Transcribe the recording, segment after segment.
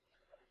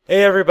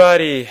Hey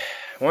everybody!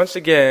 Once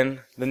again,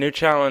 the new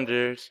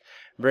challengers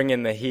bring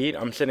in the heat.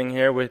 I'm sitting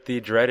here with the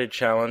dreaded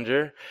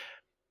challenger.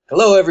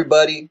 Hello,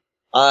 everybody.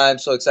 I'm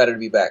so excited to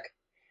be back.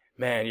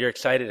 Man, you're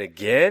excited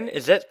again?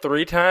 Is that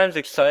 3 times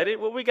excited?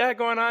 What we got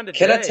going on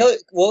Can I tell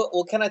today? you?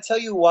 Well, can I tell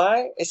you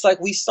why? It's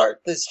like we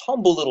start this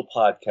humble little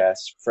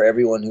podcast for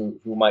everyone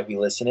who might be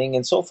listening,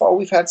 and so far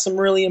we've had some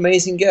really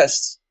amazing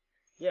guests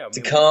Yeah, to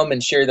come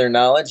and share their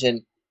knowledge,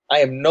 and I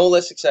am no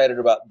less excited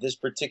about this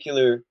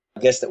particular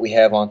guest that we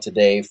have on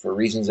today for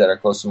reasons that are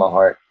close to my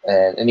heart,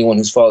 and anyone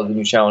who's followed the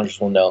new challengers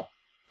will know.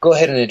 Go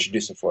ahead and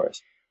introduce him for us.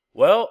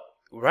 well,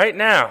 right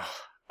now,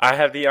 I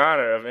have the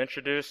honor of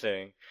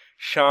introducing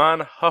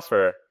Shawn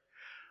Huffer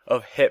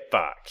of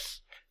Hitbox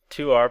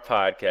to our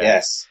podcast.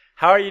 Yes.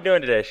 How are you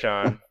doing today,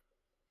 Shawn?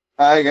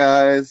 Hi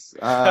guys.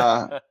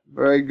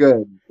 Very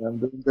good. I'm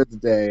doing good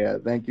today.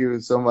 Thank you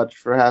so much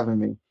for having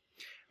me.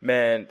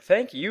 Man,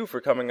 thank you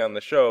for coming on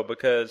the show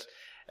because,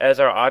 as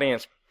our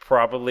audience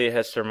probably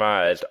has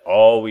surmised,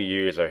 all we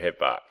use are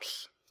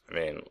Hitbox. I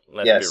mean,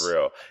 let's Yes. be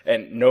real.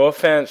 And no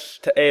offense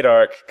to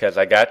Adark, because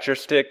I got your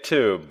stick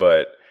too,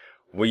 but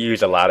we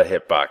use a lot of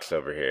Hitbox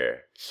over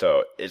here.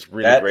 So it's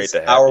really That great is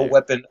to have our you.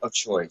 weapon of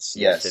choice.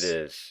 Yes, Yes. it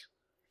is.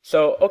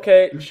 So,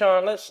 okay,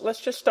 Shawn,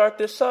 let's just start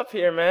this up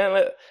here,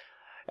 man.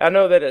 I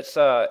know that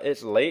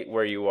it's late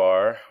where you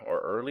are,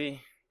 or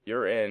early.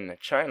 You're in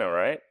China,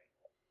 right?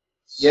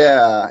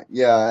 Yeah.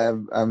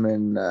 I'm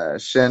in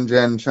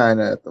Shenzhen,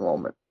 China at the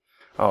moment.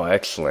 Oh,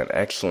 excellent,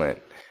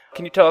 excellent.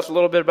 Can you tell us a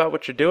little bit about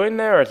what you're doing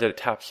there, or is it a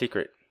top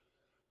secret?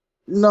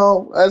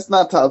 No, that's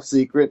not top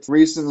secret.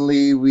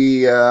 Recently,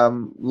 we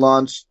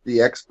launched the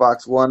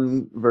Xbox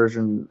One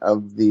version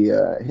of the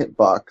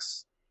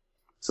Hitbox.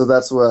 So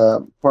that's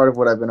part of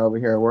what I've been over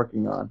here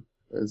working on,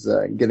 is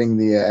getting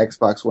the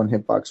Xbox One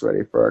Hitbox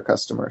ready for our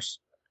customers.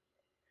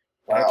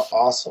 Wow, Excellent.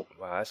 awesome.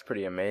 Wow, that's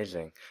pretty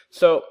amazing.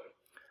 So,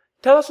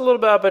 tell us a little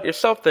bit about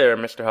yourself there,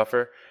 Mr.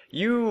 Huffer.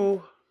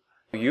 You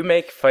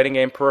make fighting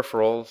game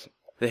peripherals,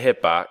 the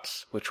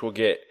Hitbox, which we'll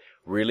get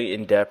really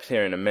in-depth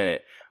here in a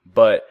minute.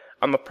 But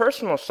on the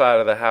personal side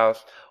of the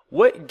house,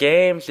 what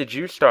games did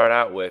you start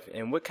out with,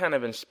 and what kind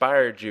of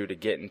inspired you to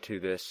get into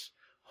this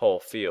whole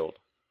field?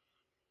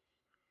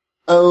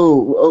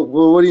 Well,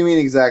 what do you mean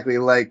exactly?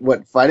 Like,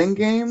 what, fighting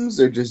games,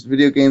 or just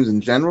video games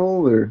in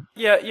general, or?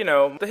 Yeah,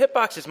 the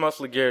Hitbox is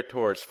mostly geared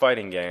towards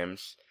fighting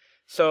games.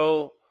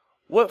 So,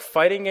 what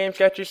fighting games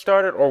got you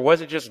started, or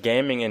was it just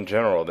gaming in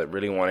general that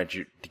really wanted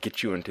you to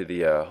get you into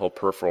the whole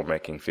peripheral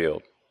making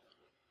field?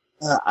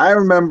 I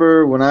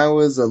remember when I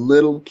was a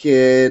little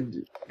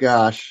kid,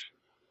 gosh,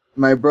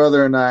 my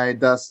brother and I,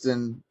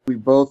 Dustin, we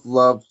both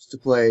loved to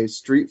play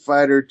Street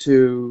Fighter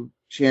II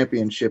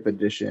Championship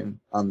Edition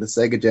on the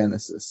Sega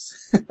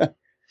Genesis.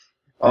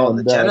 Oh, the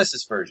And,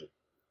 Genesis version.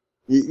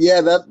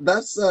 yeah,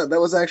 that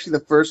was actually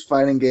the first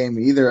fighting game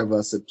either of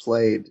us had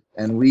played,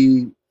 and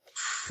we,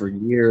 for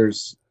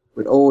years,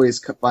 would always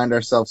find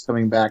ourselves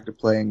coming back to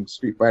playing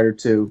Street Fighter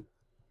II.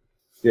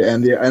 Yeah,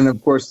 and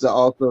of course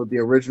also the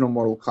original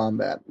Mortal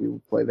Kombat. We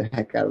would play the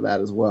heck out of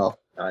that as well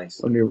Nice.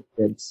 when we were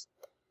kids.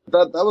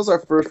 That was our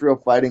first real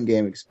fighting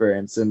game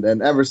experience, and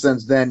ever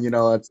since then,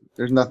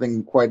 there's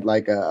nothing quite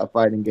like a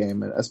fighting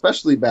game, and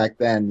especially back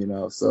then,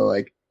 So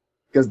like,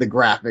 because the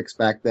graphics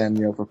back then,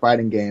 for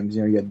fighting games,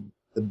 you had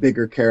the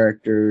bigger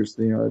characters,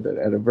 that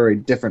had a very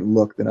different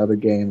look than other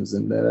games,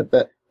 and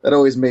that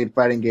always made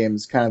fighting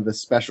games kind of the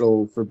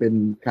special,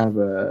 forbidden kind of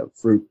a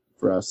fruit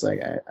for us.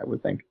 I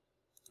would think.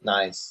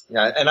 Nice.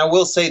 Yeah, and I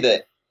will say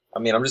that,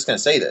 I'm just going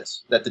to say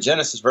this, that the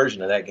Genesis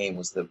version of that game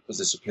was the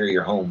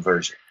superior home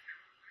version.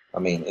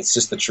 It's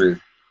just the truth.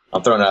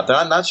 I'm throwing it out there.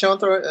 I'm not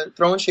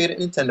throwing shade at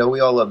Nintendo. We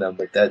all love them,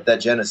 but that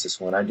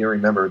Genesis one, I do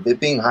remember it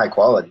being high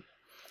quality.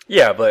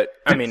 Yeah, but,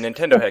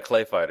 Nintendo had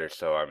Clay Fighters,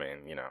 so,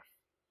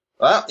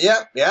 Well,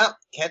 yeah.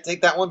 Can't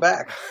take that one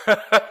back.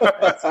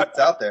 It's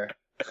out there.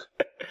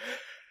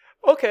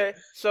 Okay,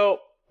 so...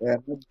 Yeah,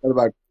 we'll talk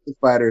about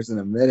fighters in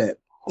a minute.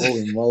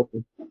 Holy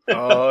moly.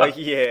 Oh,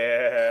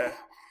 yeah.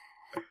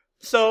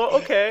 So,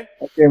 okay.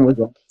 That game was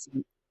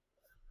awesome.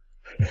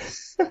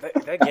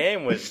 That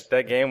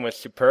game was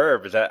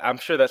superb. I'm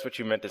sure that's what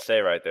you meant to say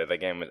right there.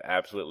 That game was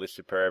absolutely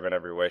superb in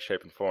every way,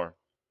 shape, and form.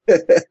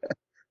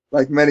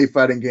 Like many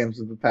fighting games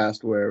of the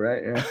past were,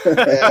 right? Yeah.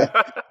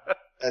 Yeah.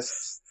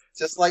 That's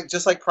just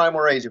like Primal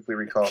Rage, if we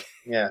recall.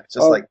 Yeah,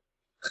 just like...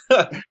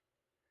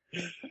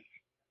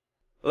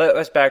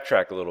 Let's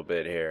backtrack a little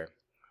bit here.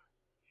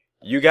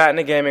 You got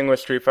into gaming with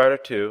Street Fighter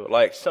II,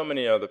 like so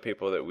many other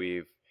people that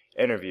we've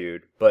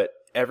interviewed, but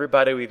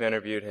everybody we've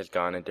interviewed has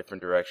gone in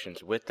different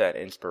directions with that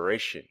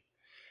inspiration.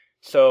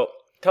 So,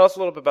 tell us a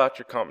little bit about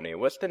your company.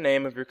 What's the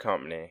name of your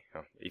company,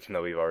 even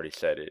though we've already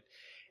said it?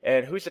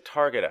 And who's the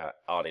target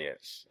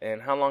audience?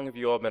 And how long have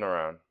you all been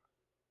around?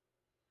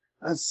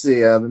 Let's see.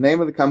 The name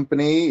of the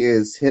company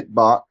is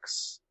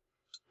Hitbox,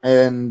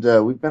 and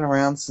we've been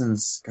around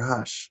since,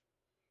 gosh,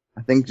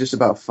 I think just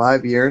about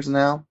 5 years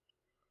now.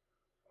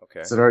 Okay.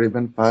 Has it already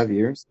been 5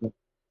 years?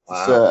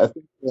 Wow. So I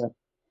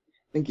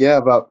think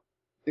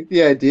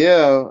the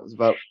idea is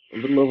about a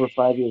little over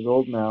 5 years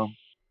old now.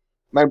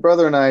 my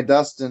brother and I,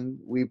 Dustin,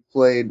 we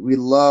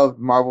loved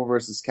Marvel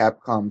vs.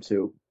 Capcom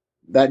 2.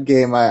 That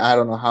game, I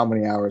don't know how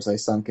many hours I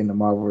sunk into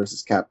Marvel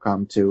vs.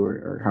 Capcom 2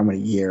 or how many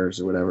years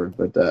or whatever,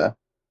 but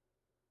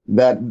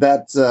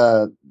that's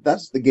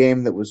the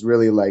game that was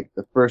really like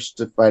the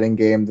first fighting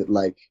game that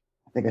like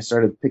I think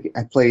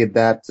I played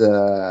that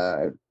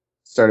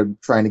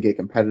started trying to get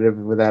competitive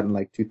with that in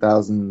like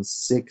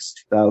 2006,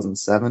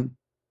 2007.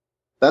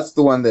 That's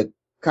the one that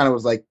kind of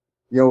was like,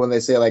 when they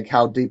say like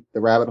how deep the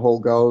rabbit hole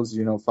goes,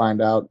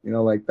 find out,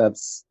 like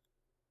that's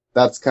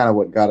kind of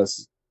what got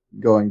us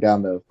going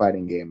down the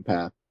fighting game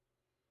path.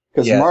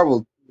 Because Yeah.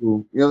 Marvel,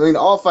 I mean,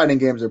 all fighting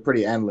games are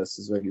pretty endless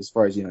as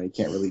far as, you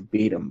can't really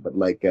beat them. But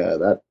like,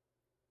 that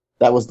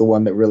was the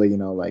one that really,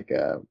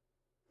 cause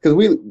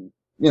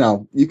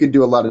you could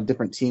do a lot of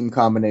different team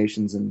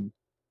combinations and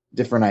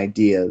different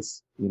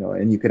ideas,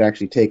 and you could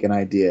actually take an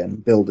idea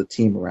and build a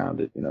team around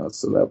it,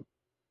 so that,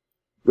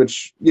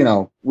 which,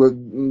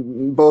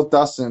 both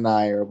Dustin and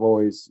I have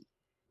always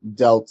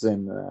dealt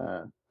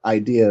in,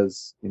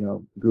 ideas,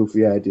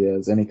 goofy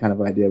ideas, any kind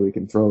of idea we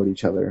can throw at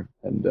each other.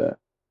 And,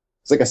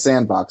 it's like a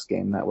sandbox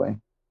game that way.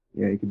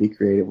 You can be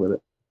creative with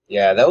it.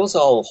 Yeah, that was a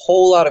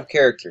whole lot of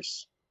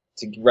characters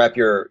to wrap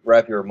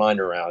your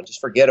mind around.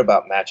 Just forget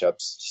about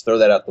matchups. Just throw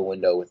that out the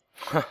window.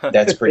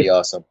 That's pretty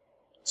awesome.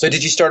 So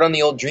did you start on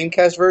the old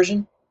Dreamcast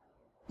version?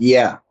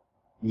 Yeah.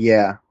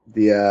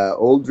 The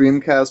old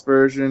Dreamcast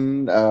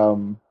version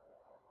on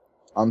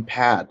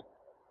pad,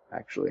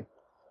 actually.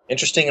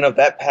 Interesting enough,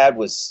 that pad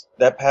was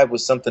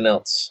something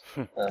else.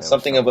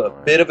 Something of a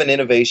bit of an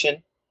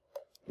innovation.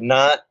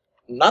 Not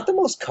the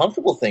most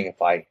comfortable thing,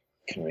 if I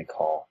can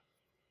recall.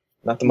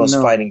 Not the most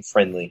fighting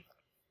friendly.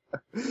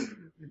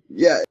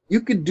 Yeah,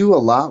 you could do a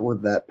lot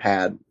with that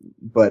pad,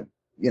 but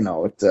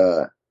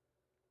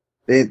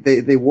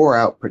they wore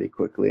out pretty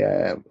quickly.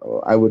 I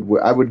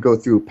would go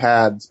through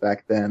pads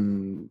back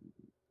then,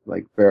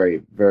 like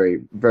very,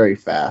 very, very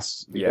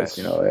fast. Because,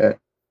 yes.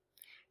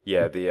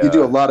 You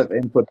do a lot of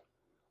input,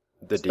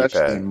 the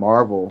especially D-pad. in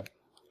Marvel.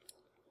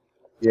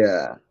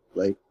 Yeah,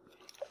 like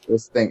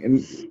this thing,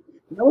 and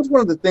that was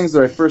one of the things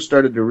that I first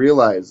started to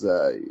realize.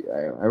 I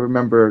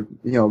remember,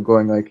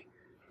 going like,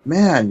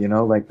 man,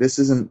 like this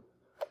isn't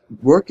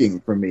working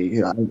for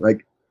me.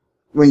 Like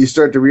when you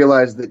start to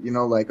realize that,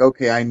 like,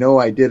 okay, I know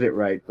I did it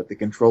right, but the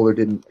controller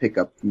didn't pick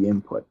up the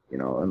input,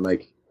 and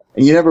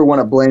you never want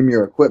to blame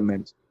your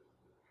equipment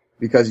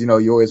because, you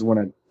always want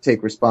to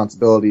take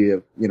responsibility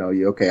of,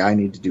 okay, I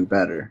need to do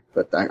better.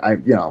 But I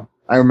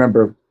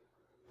remember,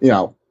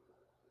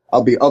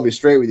 I'll be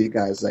straight with you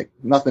guys. Like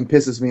nothing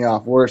pisses me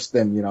off worse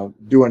than,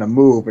 doing a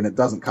move and it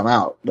doesn't come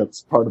out.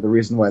 That's part of the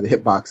reason why the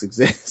hitbox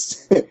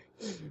exists.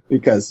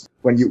 Because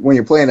when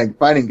you're playing a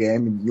fighting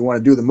game, you want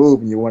to do the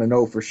move and you want to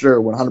know for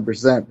sure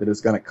 100% that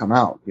it's going to come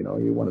out. You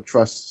want to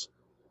trust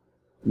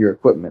your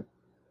equipment.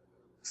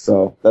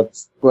 So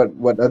that's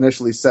what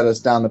initially set us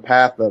down the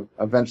path of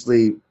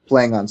eventually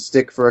playing on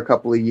stick for a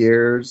couple of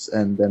years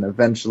and then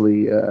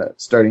eventually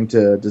starting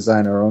to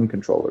design our own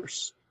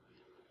controllers.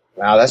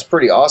 Wow, that's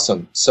pretty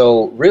awesome.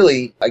 So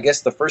really, I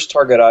guess the first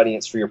target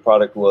audience for your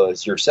product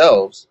was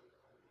yourselves.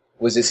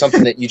 Was it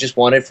something that you just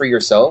wanted for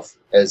yourself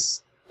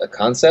as a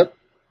concept?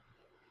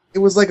 It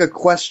was like a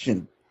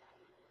question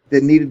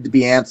that needed to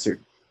be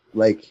answered.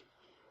 Like,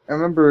 I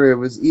remember it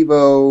was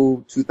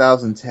EVO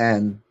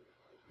 2010.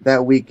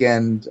 That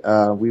weekend,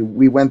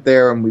 we went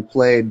there and we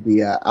played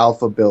the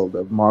alpha build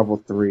of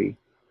Marvel 3.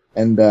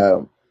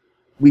 And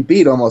we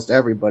beat almost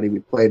everybody we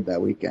played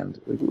that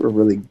weekend. We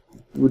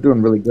were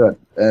doing really good.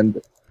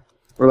 And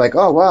we're like,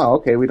 oh wow,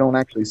 okay, we don't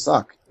actually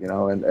suck,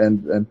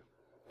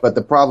 but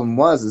the problem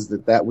is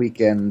that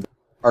weekend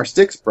our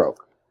sticks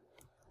broke.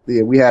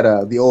 We had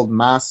the old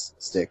Moss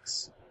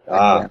sticks.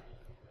 I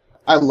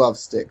love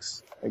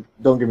sticks. Like,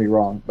 don't get me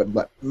wrong,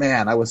 but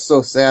man, I was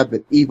so sad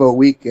that Evo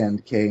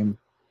weekend came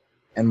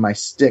and my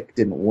stick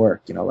didn't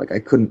work. I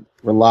couldn't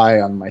rely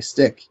on my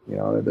stick.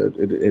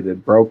 It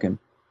had broken,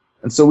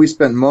 and so we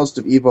spent most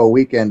of Evo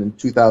weekend in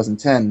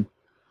 2010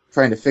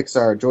 trying to fix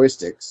our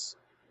joysticks,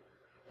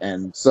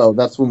 and so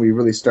that's when we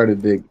really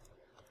started to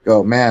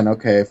go, man,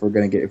 okay, if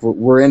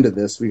we're into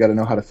this, we got to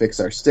know how to fix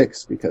our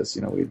sticks because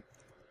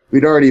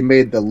we'd already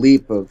made the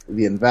leap of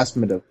the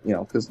investment of,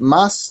 because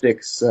Moss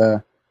sticks,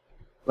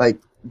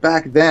 like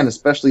back then,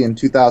 especially in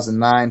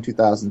 2009,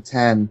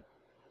 2010,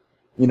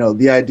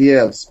 the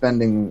idea of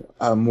spending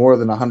more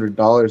than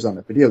 $100 on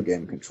a video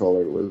game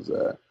controller was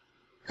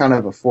kind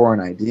of a foreign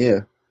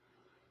idea,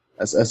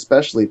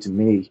 especially to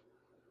me,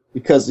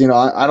 because,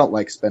 I don't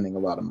like spending a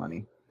lot of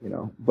money,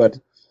 but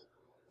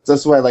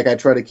that's why, like, I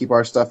try to keep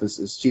our stuff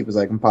as cheap as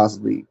I can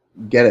possibly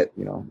get it,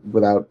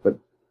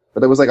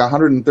 but it was like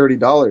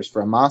 $130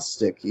 for a Moss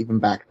stick even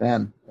back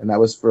then, and that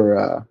was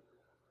for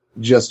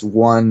just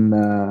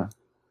one,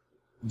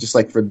 just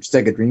like for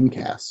Sega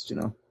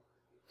Dreamcast,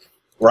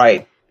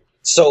 Right.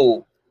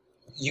 So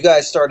you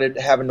guys started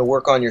having to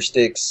work on your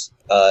sticks.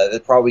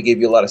 That probably gave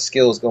you a lot of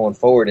skills going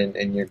forward,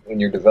 when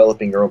you're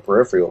developing your own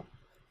peripheral.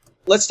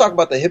 Let's talk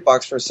about the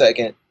hitbox for a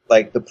second,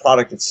 like the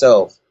product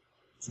itself.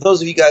 for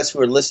those of you guys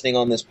who are listening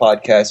on this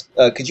podcast,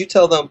 could you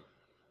tell them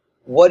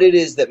what it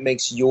is that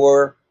makes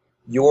your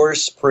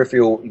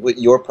peripheral with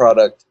your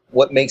product,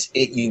 what makes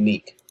it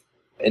unique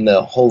in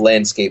the whole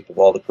landscape of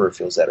all the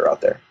peripherals that are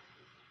out there?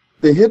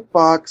 The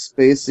hitbox,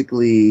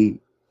 basically,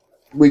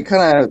 we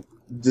kind of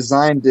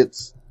designed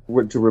it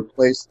to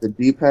replace the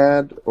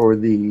D-pad or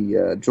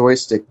the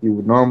joystick you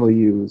would normally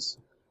use,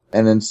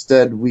 and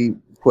instead we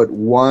put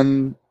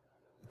one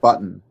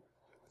button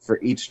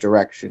for each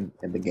direction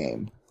in the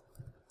game.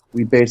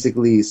 We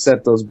basically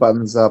set those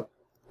buttons up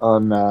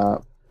on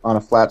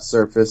a flat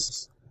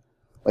surface,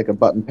 like a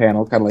button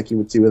panel, kind of like you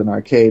would see with an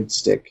arcade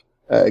stick,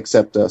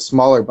 except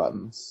smaller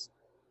buttons.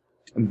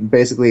 And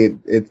basically,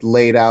 it's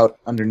laid out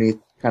underneath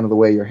kind of the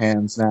way your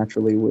hands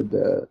naturally would,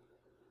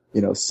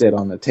 sit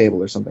on a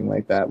table or something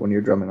like that when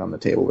you're drumming on the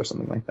table or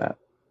something like that.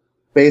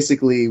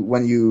 Basically,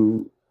 when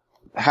you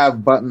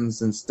have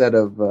buttons instead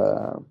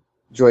of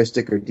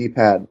joystick or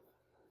D-pad,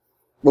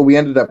 what we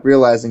ended up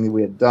realizing that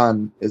we had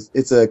done is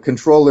it's a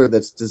controller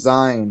that's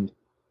designed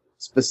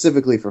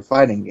specifically for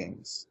fighting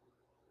games.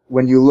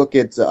 When you look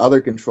at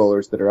other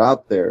controllers that are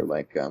out there,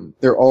 like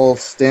they're all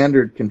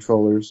standard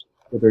controllers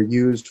that are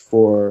used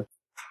for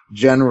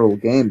general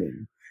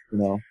gaming,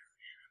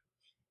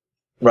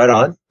 Right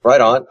on.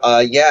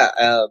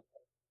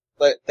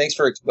 But thanks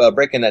for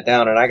breaking that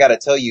down. And I got to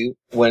tell you,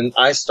 when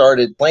I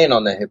started playing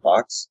on the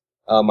Hitbox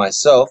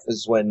myself,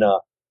 is when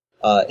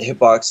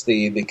Hitbox,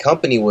 the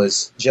company,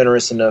 was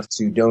generous enough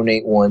to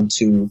donate one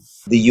to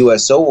the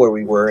USO where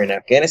we were in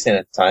Afghanistan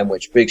at the time.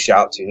 Which big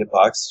shout out to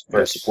Hitbox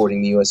for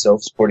supporting the USO,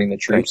 supporting the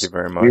troops. Thank you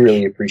very much. We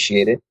really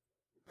appreciate it.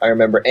 I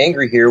remember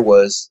Angry here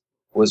was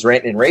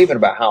ranting and raving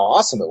about how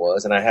awesome it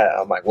was, and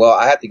I'm like, well,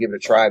 I have to give it a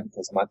try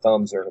because my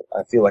thumbs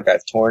I feel like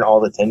I've torn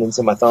all the tendons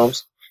in my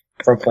thumbs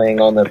from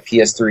playing on the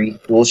PS3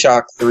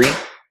 DualShock 3,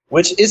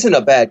 which isn't a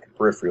bad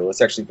peripheral.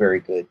 It's actually very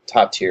good,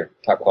 top tier,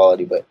 top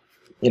quality, but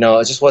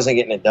it just wasn't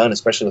getting it done,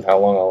 especially with how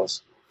long I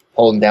was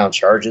holding down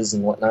charges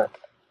and whatnot.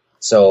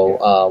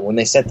 So when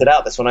they sent it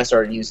out, that's when I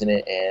started using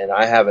it, and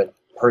I haven't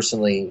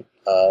personally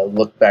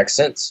looked back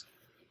since.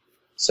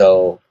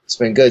 So it's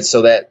been good.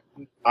 So that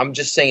I'm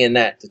just saying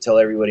that to tell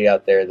everybody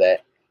out there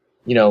that,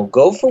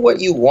 go for what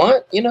you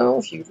want.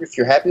 If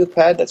you're happy with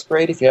pad, that's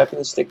great. If you're happy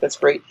with stick, that's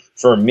great.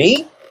 For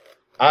me,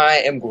 I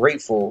am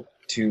grateful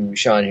to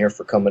Shawn here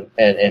for coming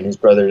and his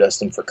brother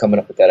Dustin for coming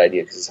up with that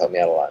idea because it's helped me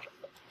out a lot.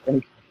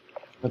 Thank you.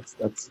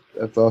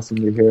 That's awesome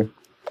to hear.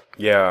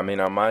 Yeah, I mean,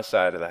 on my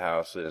side of the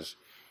house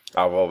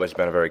I've always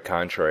been a very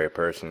contrary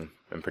person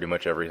in pretty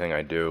much everything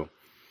I do.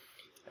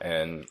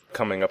 And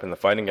coming up in the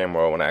fighting game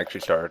world, when I actually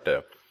started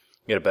to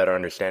get a better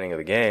understanding of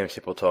the games,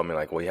 people told me,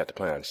 like, well, you have to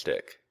play on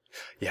stick.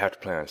 You have to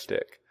play on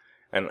stick.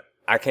 And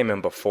I came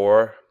in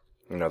before,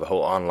 the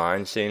whole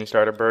online scene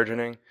started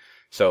burgeoning.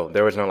 So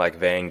there was no, like,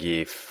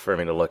 Vangeef for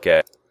me to look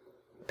at.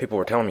 People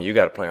were telling me, you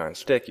got to play on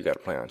stick, you got to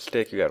play on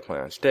stick, you got to play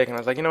on stick. And I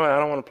was like, you know what, I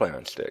don't want to play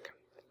on stick.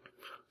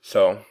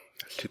 So,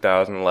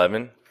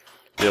 2011,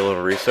 did a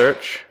little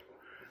research.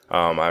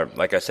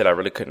 Like I said, I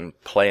really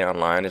couldn't play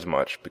online as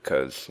much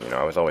because,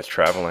 I was always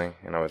traveling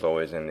and I was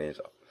always in these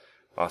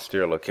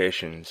austere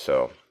locations.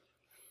 So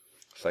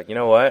it's like, you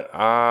know what?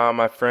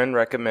 My friend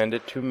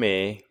recommended to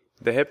me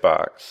the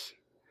Hitbox.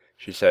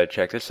 She said,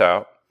 check this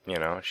out.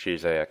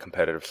 She's a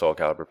competitive Soul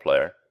Calibur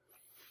player.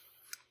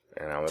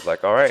 And I was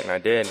like, all right. And I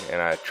did. And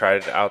I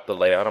tried out the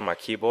layout on my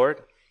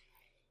keyboard.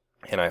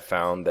 And I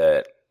found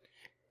that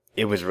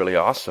it was really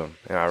awesome.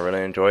 And I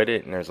really enjoyed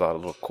it. And there's a lot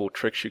of little cool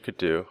tricks you could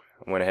do.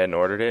 I went ahead and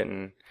ordered it.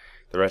 And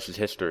the rest is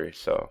history.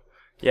 So,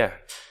 yeah.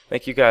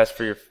 Thank you guys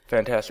for your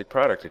fantastic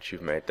product that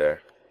you've made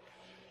there.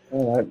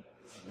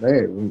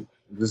 Hey, I'm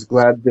just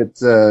glad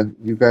that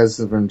you guys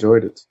have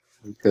enjoyed it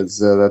because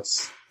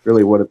that's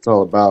really what it's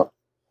all about.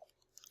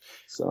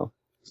 So,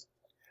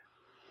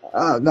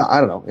 no, I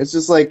don't know. It's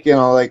just like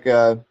like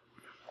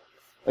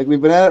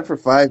we've been at it for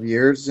 5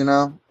 years,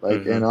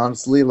 Mm-hmm. And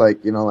honestly,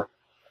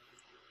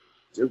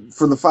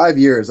 for the 5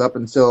 years up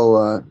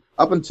until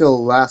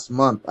last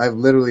month, I've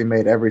literally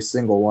made every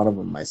single one of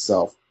them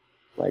myself,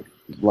 like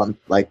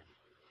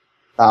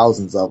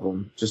thousands of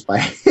them just by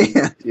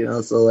hand,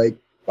 So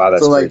Wow,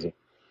 that's crazy.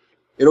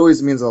 It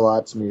always means a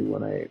lot to me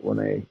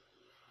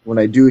when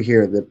I do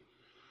hear that,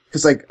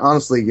 because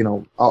honestly,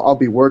 I'll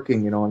be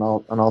working, and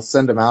I'll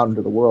send them out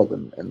into the world,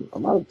 and a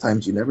lot of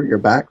times you never hear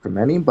back from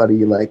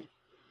anybody,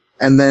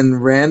 and then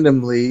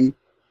randomly,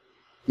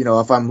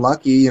 if I'm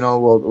lucky,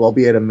 we'll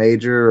be at a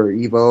major or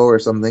Evo or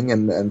something,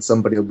 and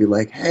somebody will be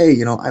like,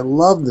 hey, I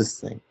love this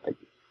thing.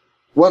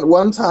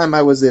 One time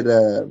I was at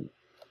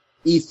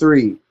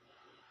E3,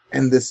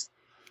 and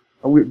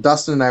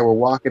Dustin and I were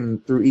walking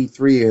through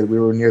E3, and we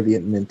were near the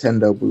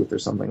Nintendo booth or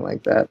something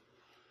like that.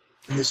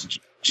 And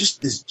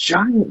this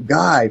giant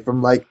guy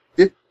from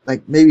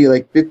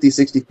maybe 50,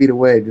 60 feet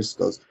away just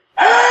goes,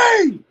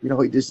 hey!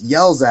 He just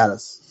yells at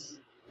us.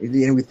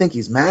 And we think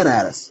he's mad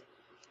at us.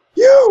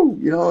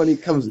 And he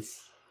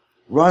comes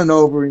running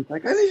over, and he's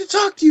like, I need to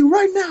talk to you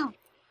right now.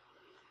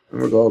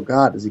 And we go, oh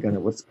God, is he gonna,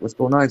 what's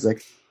going on? He's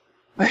like,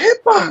 my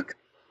hitbox.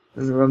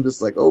 And I'm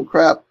just like, oh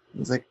crap.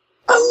 He's like,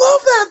 I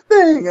love that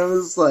thing. I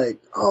was like,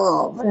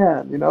 oh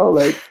man, you know,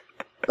 like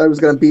I was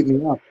gonna beat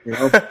me up, you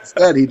know. But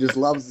instead, he just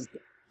loves his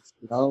things,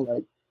 you know,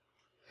 like.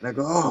 And I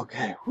go, oh,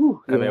 okay,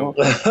 whew, I mean,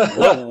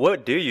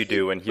 what do you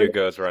do when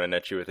Hugo's running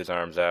at you with his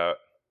arms out?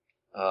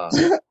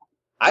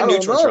 I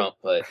neutral jump,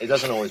 but it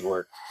doesn't always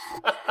work.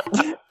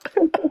 You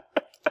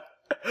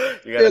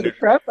got the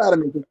crap out of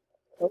me.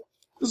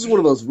 This is one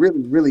of those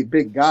really, really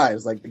big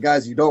guys, like the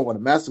guys you don't want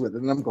to mess with.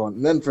 And I'm going,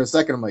 and then for a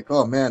second, I'm like,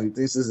 oh man,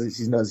 he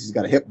knows he's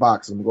got a hip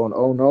box. And I'm going,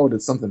 oh no,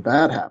 did something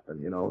bad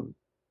happen? You know.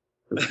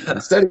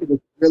 Instead, he was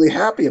really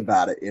happy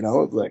about it. You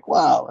know, it's like,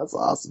 wow, that's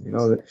awesome. You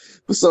know,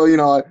 so you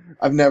know,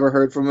 I've never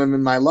heard from him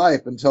in my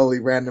life until he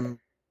randomly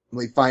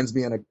finds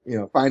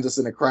us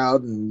in a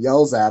crowd and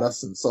yells at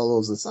us and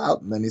solos us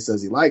out, and then he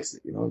says he likes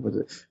it. You know, but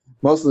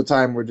most of the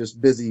time we're just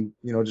busy,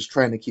 you know, just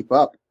trying to keep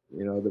up.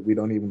 You know, that we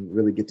don't even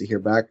really get to hear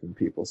back from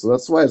people. So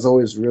that's why it's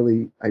always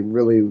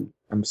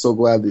I'm so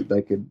glad that I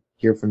could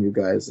hear from you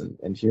guys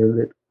and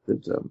hear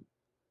that.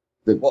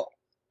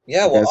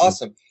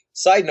 Awesome.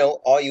 Side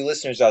note, all you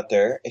listeners out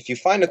there, if you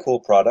find a cool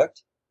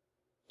product,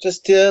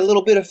 just a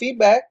little bit of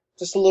feedback,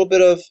 just a little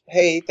bit of,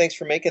 hey, thanks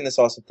for making this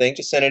awesome thing.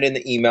 Just send it in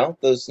the email.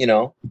 Those, you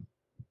know,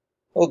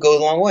 will go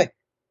a long way.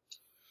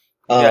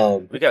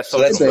 We got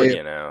social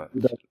media now.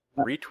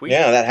 Retweet.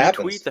 Yeah, that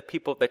happens. Retweet the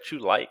people that you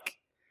like.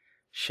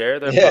 Share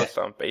their posts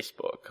on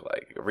Facebook.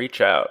 Like,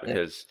 reach out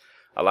because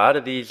a lot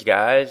of these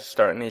guys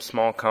starting these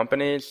small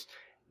companies,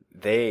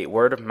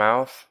 word of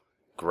mouth,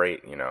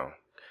 great, you know.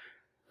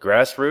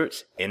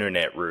 Grassroots,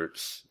 internet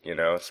roots, you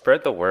know,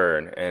 spread the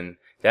word. And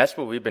that's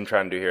what we've been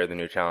trying to do here at the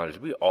New Challengers.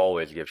 We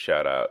always give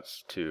shout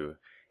outs to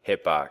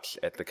Hitbox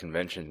at the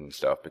conventions and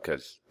stuff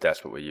because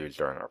that's what we use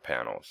during our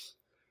panels.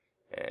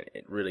 And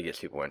it really gets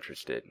people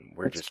interested.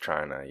 We're just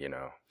trying to, you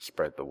know,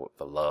 spread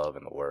the love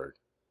and the word.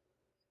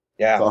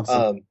 Yeah.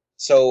 Awesome.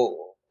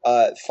 So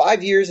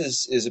 5 years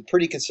is a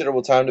pretty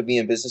considerable time to be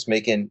in business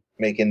making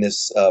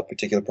this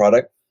particular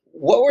product.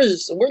 What were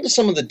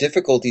some of the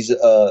difficulties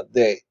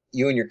that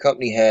you and your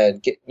company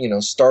had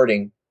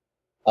starting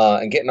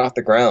and getting off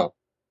the ground?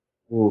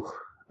 Ooh,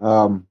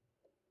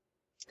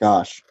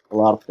 gosh, a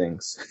lot of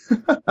things.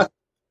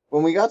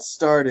 When we got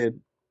started,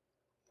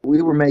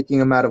 we were making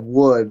them out of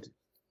wood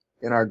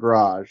in our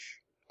garage.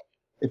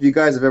 If you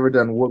guys have ever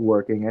done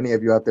woodworking, any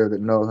of you out there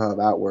that know how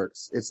that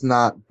works, it's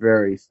not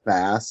very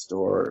fast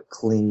or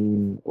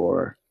clean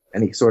or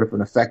any sort of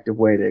an effective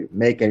way to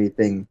make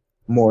anything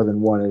more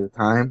than one at a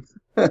time.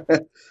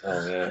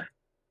 Oh, yeah.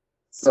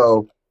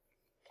 So,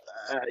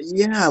 we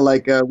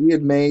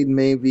had made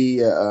maybe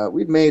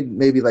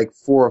like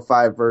 4 or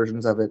 5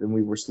 versions of it, and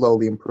we were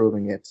slowly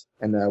improving it.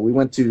 And we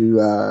went to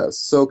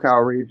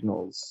SoCal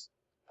Regionals.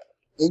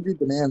 Angry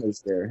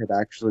Bananas there had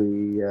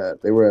actually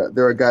there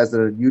were guys that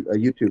had a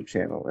YouTube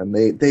channel, and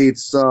they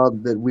saw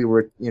that we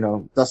were, you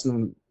know,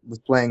 Dustin was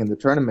playing in the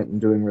tournament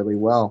and doing really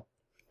well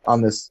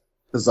on this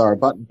bizarre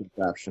button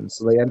contraption.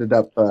 So they ended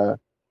up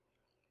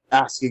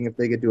asking if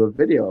they could do a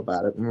video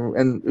about it,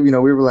 and you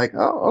know, we were like,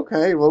 oh,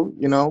 okay, well,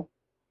 you know,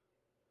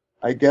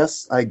 I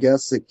guess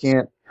it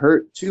can't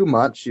hurt too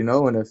much, you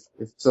know, and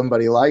if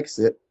somebody likes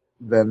it,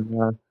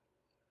 then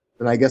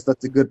I guess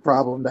that's a good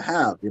problem to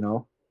have, you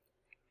know.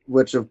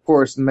 Which of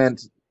course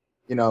meant,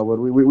 you know,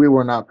 we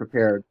were not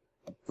prepared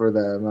for the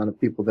amount of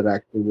people that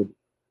actually would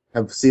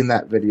have seen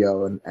that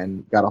video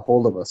and got a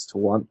hold of us to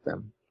want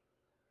them.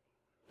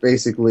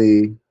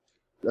 Basically,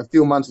 a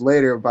few months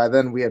later, by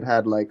then we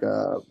had like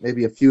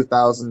maybe a few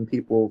thousand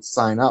people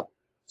sign up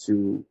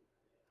to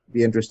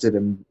be interested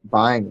in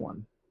buying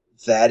one.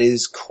 That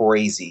is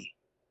crazy.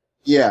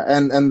 Yeah,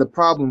 and the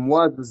problem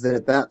was that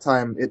at that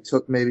time it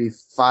took maybe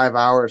 5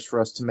 hours for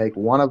us to make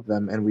one of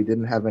them, and we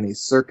didn't have any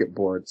circuit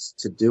boards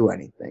to do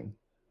anything,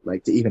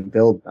 like to even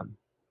build them.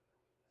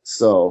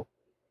 So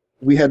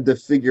we had to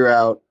figure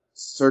out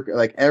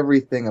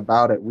everything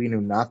about it. We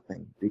knew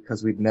nothing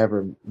because we'd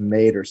never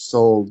made or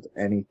sold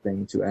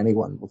anything to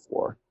anyone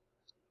before.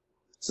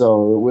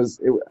 So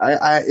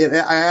I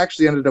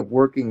actually ended up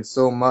working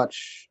so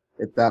much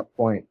at that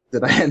point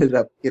that I ended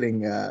up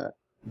getting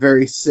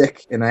very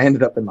sick, and I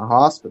ended up in the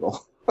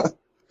hospital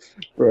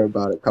for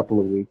about a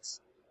couple of weeks.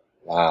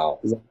 Wow.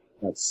 I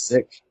got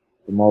sick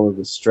from all of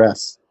the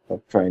stress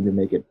of trying to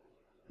make it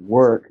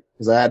work.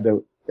 Because at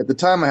the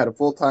time I had a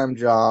full-time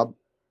job,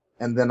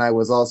 and then I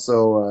was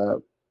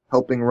also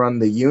helping run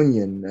the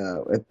union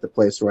at the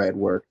place where I had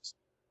worked.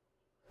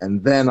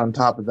 And then on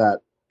top of that,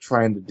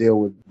 trying to deal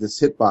with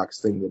this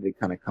hitbox thing that had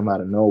kind of come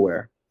out of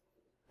nowhere.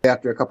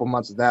 After a couple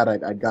months of that,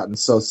 I'd gotten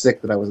so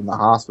sick that I was in the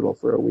hospital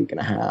for a week and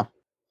a half.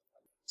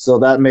 So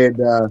that made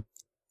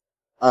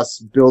us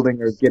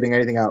building or getting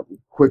anything out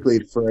quickly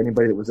for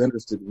anybody that was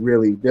interested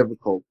really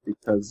difficult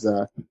because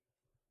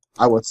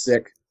I was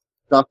sick.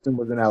 Dustin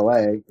was in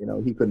LA, you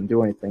know, he couldn't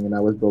do anything, and I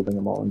was building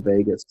them all in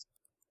Vegas.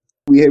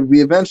 We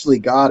eventually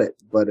got it,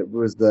 but it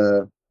was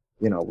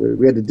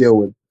we had to deal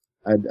with.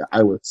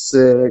 I was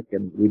sick,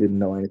 and we didn't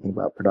know anything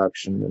about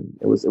production, and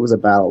it was a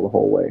battle the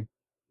whole way.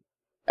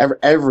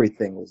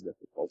 Everything was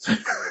difficult.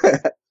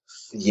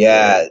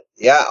 Yeah.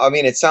 I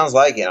mean, it sounds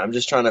like it. I'm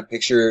just trying to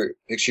picture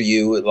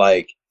you with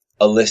like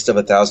a list of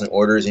 1,000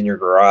 orders in your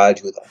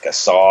garage with like a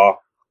saw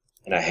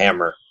and a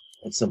hammer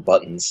and some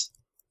buttons.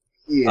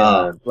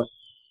 Yeah,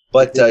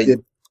 But it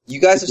did. you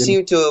guys It have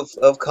didn't. seemed to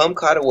have come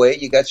quite a way.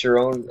 You got your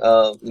own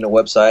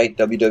website,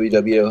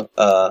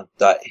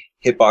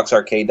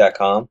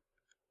 www.hitboxarcade.com.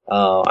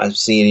 I'm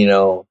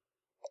seeing,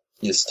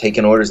 just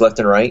taking orders left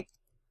and right.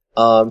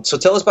 So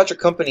tell us about your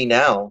company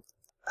now.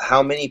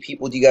 How many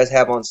people do you guys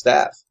have on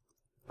staff?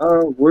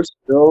 We're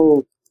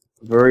still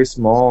a very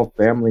small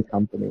family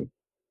company.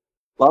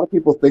 A lot of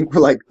people think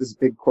we're like this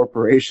big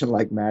corporation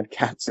like Mad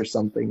Cats or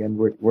something, and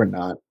we're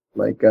not.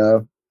 Like,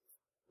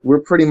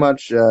 we're pretty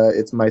much,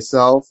 it's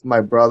myself,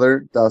 my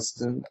brother,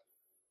 Dustin,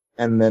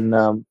 and then,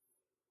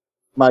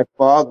 my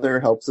father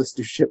helps us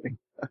do shipping.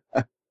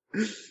 And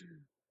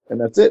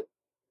that's it.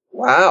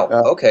 Wow.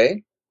 Uh,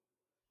 Okay.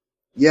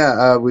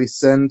 yeah, we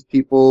send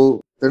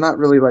people, they're not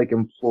really like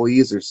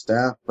employees or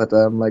staff, but,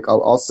 like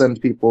I'll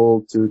send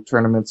people to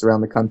tournaments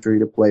around the country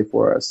to play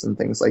for us and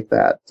things like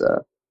that.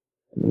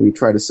 And we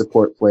try to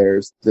support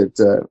players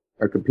that,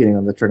 are competing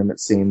on the tournament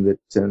scene that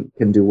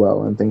can do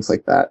well and things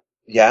like that.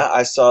 Yeah,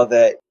 I saw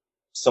that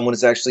someone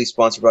is actually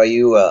sponsored by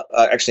you.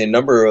 Actually, a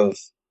number of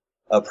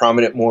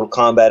prominent Mortal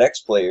Kombat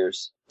X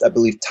players. I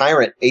believe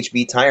Tyrant,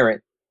 HB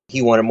Tyrant,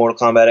 he won a Mortal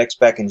Kombat X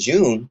back in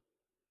June.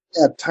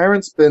 Yeah,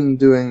 Tyrant's been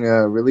doing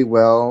really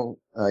well.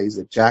 He's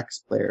a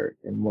Jax player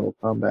in Mortal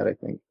Kombat, I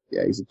think.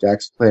 Yeah, he's a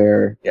Jax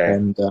player. Yeah.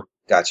 And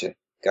Gotcha.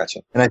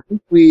 and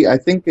we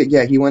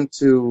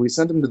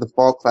sent him to the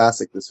Fall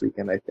Classic this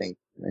weekend, I think.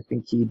 And I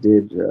think he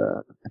did.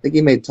 I think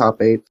he made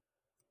top 8.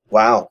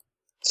 Wow.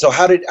 So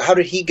how did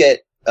he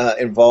get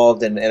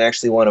involved and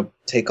actually want to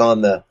take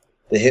on the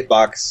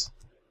Hitbox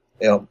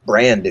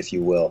brand, if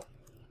you will?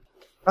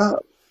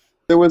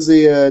 There was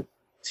a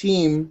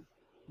team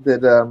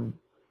that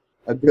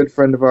a good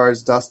friend of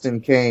ours,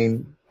 Dustin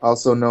Kane,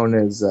 also known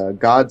as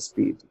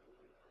Godspeed.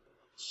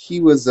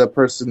 He was a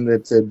person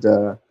that had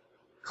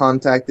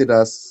contacted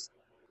us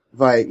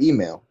via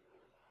email,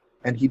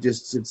 and he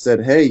just had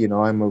said, "Hey,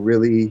 I'm a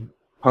really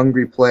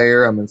hungry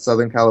player. I'm in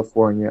Southern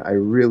California. I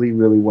really,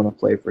 really want to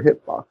play for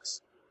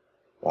Hitbox."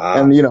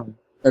 Wow.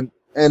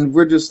 And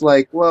we're just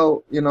like,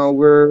 well,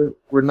 we're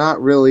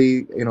not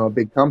really, a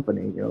big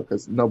company,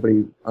 because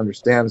nobody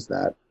understands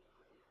that.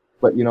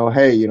 But,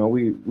 hey,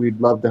 we'd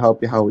love to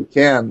help you how we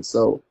can.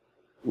 So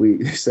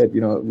we said,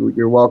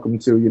 you're welcome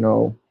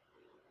to,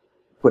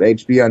 put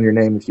HB on your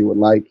name if you would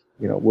like.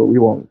 We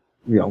won't,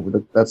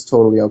 that's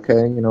totally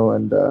okay,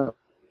 and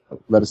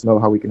let us know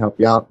how we can help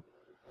you out.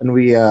 And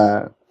we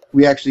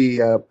actually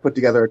put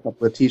together a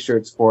couple of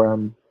T-shirts for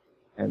him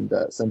and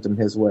sent him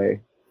his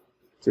way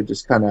to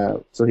just kind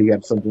of, so he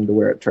got something to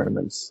wear at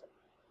tournaments.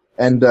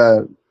 And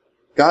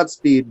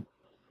Godspeed,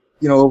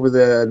 over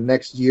the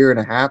next year and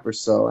a half or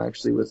so,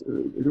 actually was a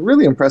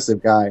really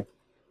impressive guy.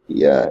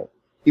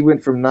 He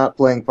went from not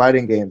playing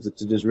fighting games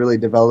to just really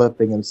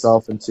developing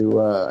himself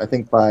into, I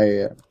think by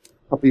a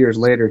couple years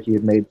later, he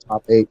had made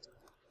top 8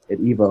 at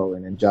EVO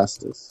and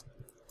Injustice.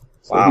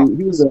 So wow.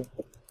 he was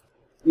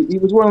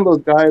one of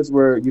those guys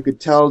where you could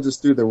tell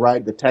just through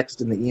the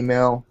text in the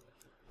email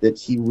that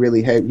he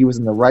was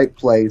in the right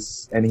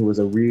place, and he was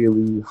a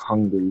really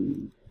hungry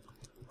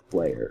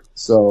player.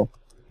 So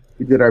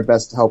we did our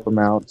best to help him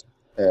out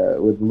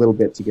with a little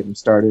bit to get him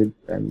started,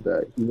 and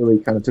he really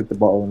kind of took the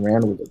ball and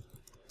ran with it.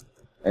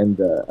 And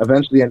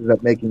eventually ended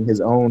up making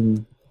his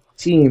own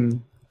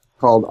team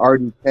called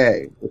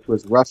RDK, which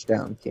was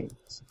Rushdown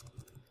Kings.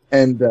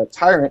 And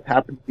Tyrant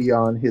happened to be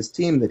on his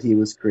team that he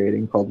was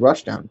creating called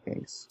Rushdown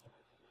Kings.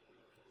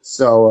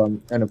 So,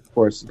 and of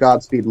course,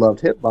 Godspeed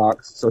loved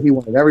Hitbox, so he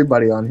wanted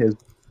everybody on his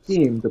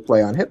team to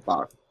play on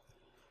Hitbox.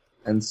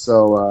 And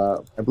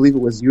so, I believe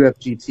it was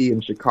UFGT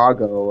in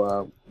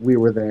Chicago, we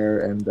were there,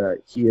 and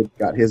he had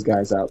got his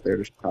guys out there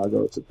to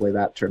Chicago to play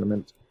that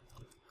tournament.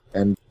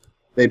 And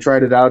they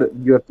tried it out at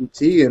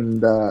UFGT,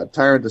 and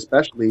Tyrant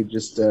especially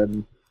just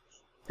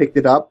picked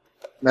it up,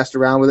 messed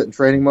around with it in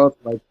training mode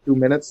for like 2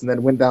 minutes, and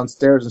then went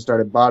downstairs and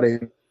started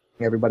bodying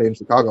everybody in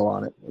Chicago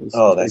on it.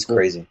 That's cool.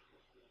 Crazy.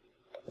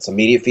 That's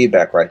immediate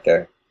feedback right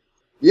there.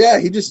 Yeah,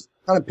 he just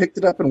kind of picked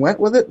it up and went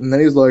with it, and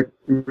then he was like,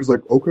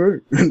 okay,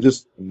 and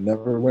just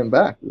never went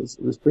back. It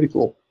was pretty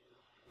cool.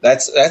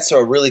 That's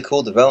a really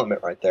cool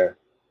development right there.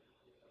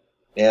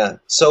 Yeah.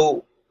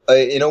 So,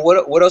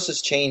 what else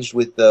has changed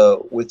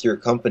with your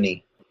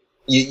company?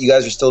 You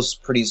guys are still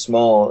pretty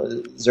small.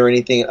 Is there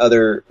anything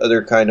other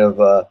kind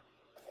of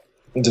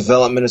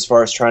development as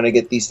far as trying to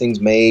get these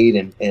things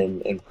made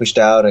and pushed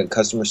out, and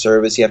customer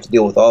service? You have to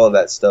deal with all of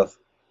that stuff.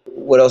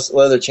 What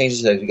other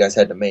changes have you guys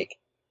had to make?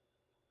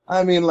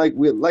 I mean,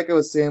 like I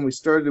was saying, we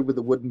started with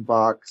a wooden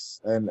box,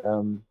 and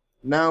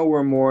now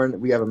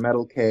we have a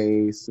metal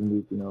case,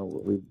 and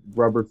we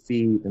rubber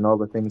feet, and all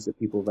the things that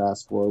people have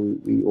asked for.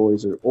 We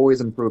are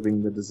always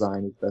improving the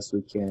design as best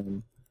we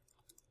can.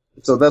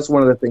 So that's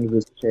one of the things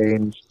that's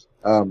changed.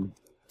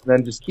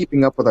 Then just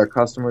keeping up with our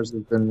customers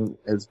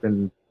has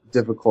been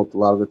difficult a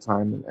lot of the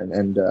time,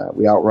 and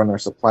we outrun our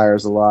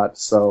suppliers a lot.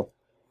 So,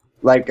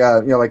 like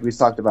we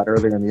talked about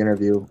earlier in the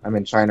interview, I'm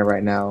in China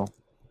right now.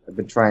 I've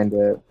been trying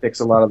to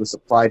fix a lot of the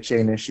supply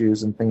chain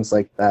issues and things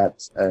like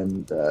that,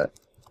 and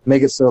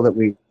make it so that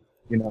we,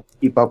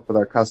 keep up with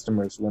our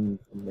customers when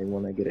they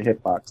want to get a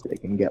hitbox, they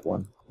can get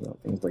one,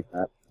 things like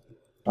that.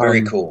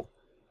 Very cool.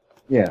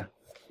 Yeah.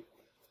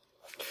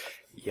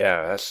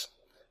 Yeah,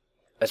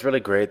 that's really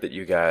great that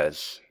you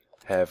guys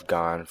have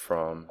gone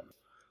from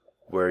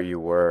where you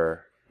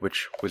were,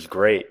 which was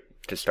great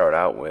to start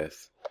out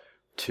with,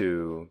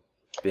 to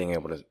being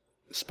able to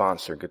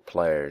sponsor good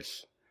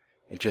players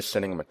and just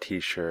sending them a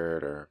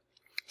t-shirt or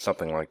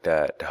something like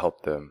that to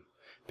help them.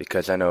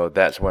 Because I know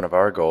that's one of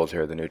our goals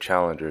here, the New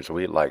Challengers.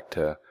 We'd like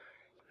to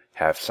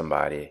have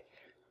somebody,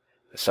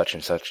 such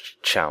and such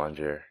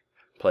challenger,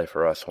 play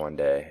for us one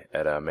day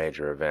at a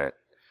major event.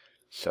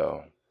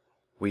 So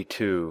we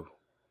too,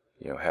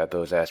 have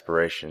those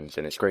aspirations,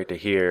 and it's great to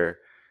hear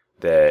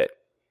that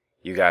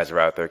you guys are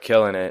out there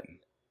killing it,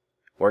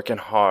 working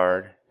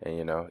hard,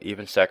 and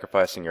even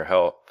sacrificing your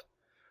health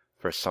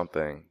for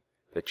something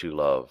that you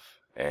love.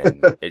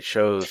 And it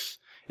shows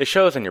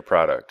in your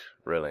product,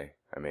 really.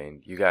 I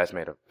mean, you guys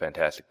made a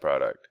fantastic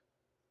product.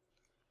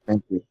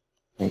 Thank you.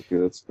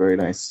 That's very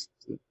nice.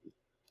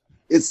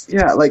 It's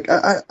like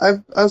I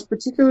was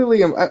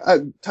particularly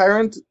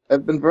Tyrant.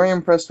 I've been very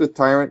impressed with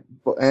Tyrant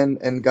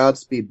and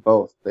Godspeed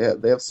both.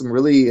 They have some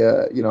really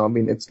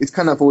it's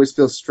kind of always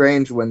feels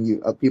strange when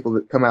you people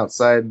that come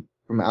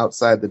from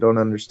outside that don't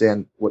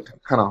understand what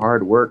kind of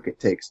hard work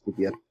it takes to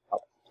be a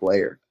top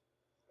player.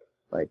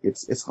 Like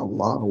it's a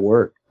lot of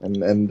work,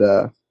 and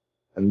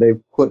they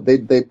put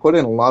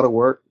in a lot of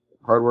work,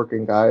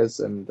 hardworking guys,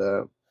 and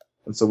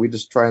so we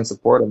just try and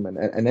support them,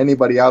 and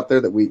anybody out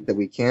there that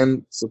we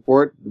can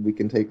support, we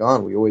can take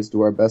on. We always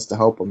do our best to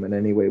help them in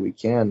any way we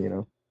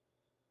can,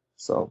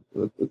 So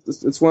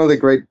it's one of the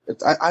great.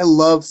 I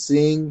love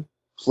seeing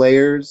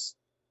players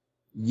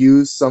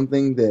use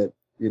something that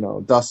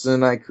Dustin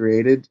and I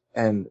created,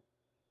 and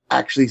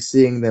actually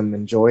seeing them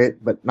enjoy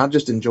it, but not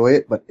just enjoy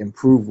it, but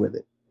improve with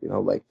it.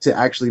 Like to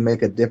actually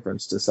make a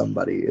difference to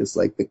somebody is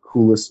like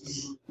one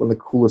of the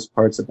coolest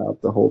parts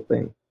about the whole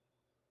thing.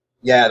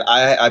 Yeah,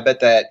 I bet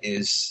that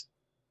is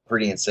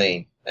pretty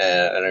insane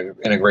and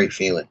a great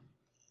feeling.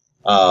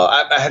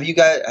 Have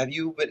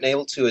you been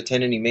able to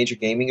attend any major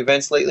gaming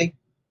events lately?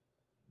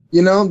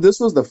 This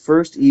was the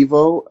first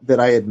Evo that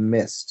I had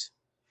missed.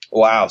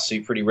 Wow, so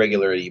you're pretty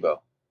regular at Evo.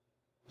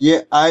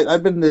 Yeah,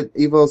 I've been to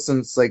Evo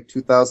since like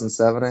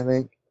 2007, I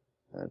think,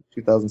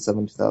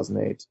 2007,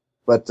 2008.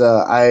 But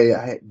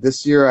I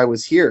this year I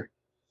was here,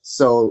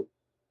 so.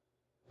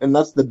 And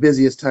that's the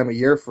busiest time of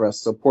year for us.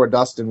 So poor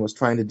Dustin was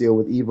trying to deal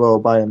with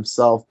Evo by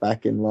himself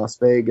back in Las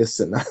Vegas,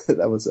 and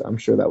I'm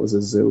sure that was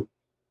a zoo.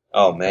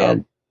 Oh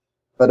man.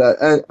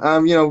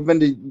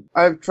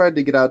 I've tried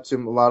to get out to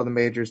a lot of the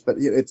majors, but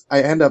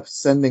I end up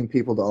sending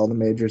people to all the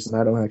majors, and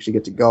I don't actually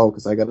get to go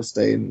because I got to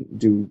stay and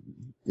do,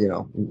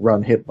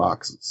 run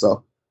hitbox.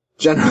 So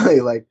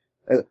generally, like,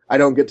 I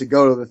don't get to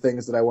go to the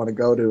things that I want to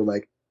go to,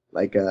 like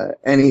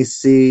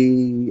NEC,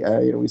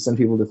 we send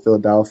people to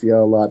Philadelphia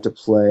a lot to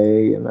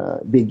play,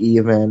 and big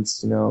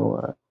events,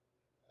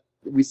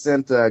 we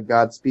sent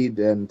Godspeed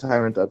and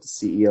Tyrant out to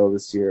CEO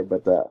this year,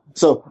 but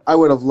so I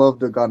would have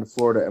loved to have gone to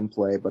Florida and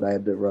play, but I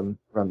had to run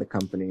the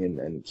company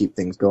and keep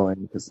things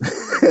going because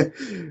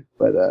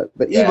but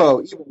yeah.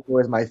 Evo is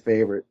always my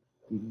favorite.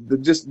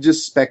 Just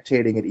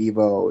spectating at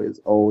Evo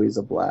is always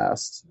a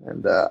blast,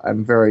 and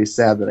I'm very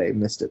sad that I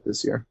missed it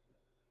this year.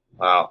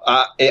 Wow.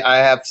 I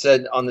have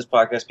said on this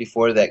podcast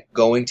before that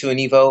going to an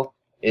Evo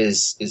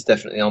is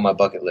definitely on my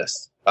bucket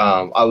list.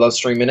 I love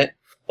streaming it.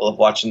 I love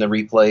watching the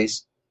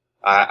replays.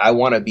 I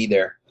want to be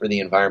there for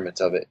the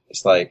environment of it.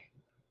 It's like,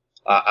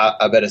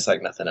 I bet it's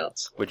like nothing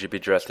else. Would you be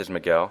dressed as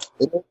Miguel?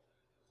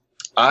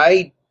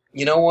 You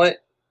know what?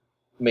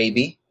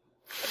 Maybe.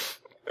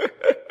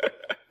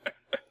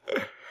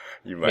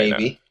 You might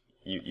Maybe.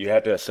 Not. You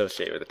have to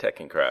associate with the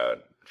Tekken crowd.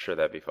 Sure,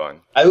 that'd be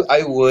fun.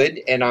 I would,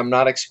 and I'm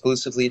not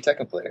exclusively a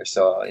Tekken player,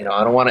 so I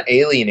don't want to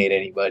alienate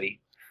anybody.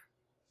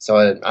 So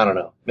I don't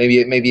know.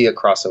 Maybe a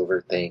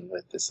crossover thing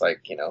with this,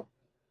 like, I'm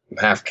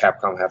half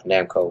Capcom, half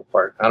Namco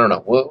part. I don't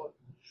know. Well,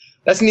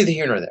 that's neither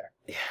here nor there.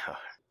 Yeah.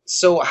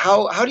 So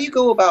how do you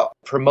go about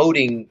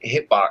promoting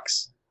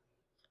Hitbox?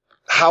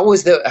 How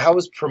was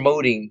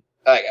promoting?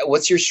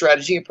 What's your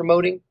strategy in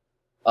promoting?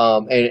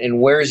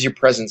 And where is your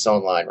presence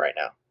online right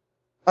now?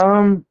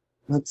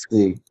 Let's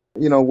see.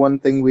 One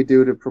thing we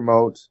do to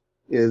promote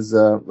is,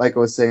 like I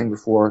was saying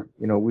before,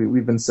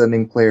 we've been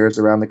sending players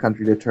around the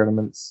country to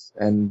tournaments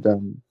and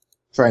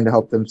trying to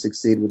help them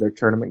succeed with their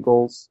tournament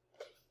goals.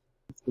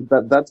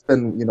 That's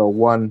been,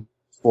 one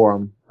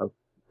form of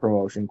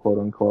promotion, quote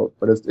unquote.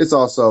 But it's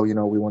also, we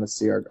want to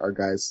see our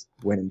guys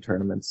win in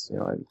tournaments,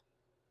 and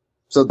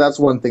so that's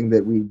one thing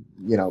that we,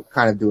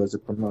 kind of do as a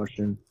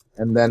promotion.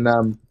 And then,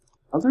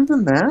 other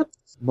than that,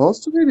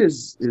 most of it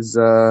is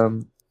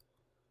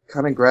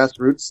kind of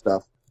grassroots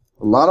stuff.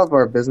 A lot of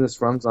our business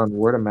runs on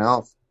word of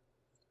mouth.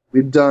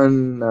 We've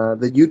done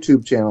the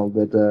YouTube channel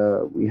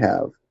that we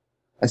have.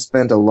 I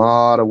spent a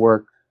lot of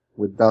work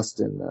with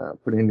Dustin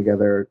putting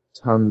together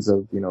tons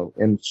of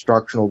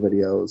instructional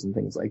videos and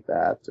things like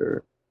that,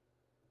 or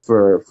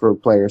for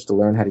players to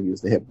learn how to use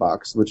the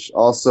hitbox, which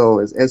also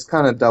is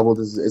kind of doubled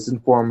as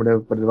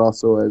informative, but it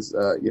also is,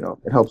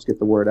 it helps get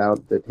the word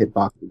out that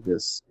hitbox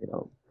exists,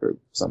 for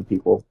some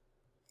people.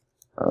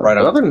 Right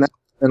on. But other than that,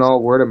 and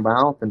all word of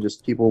mouth and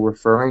just people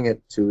referring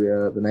it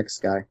to the next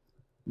guy,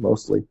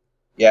 mostly.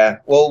 Yeah.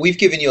 Well, we've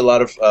given you a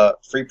lot of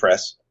free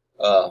press,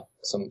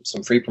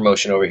 some free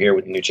promotion over here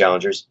with the new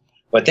challengers.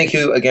 But thank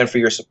you again for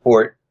your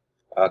support,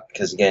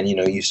 because again,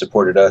 you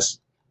supported us,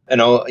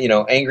 and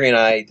Angry and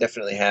I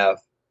definitely have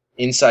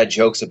inside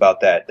jokes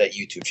about that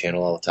YouTube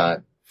channel all the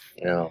time.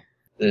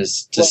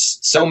 There's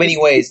just so many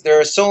ways. There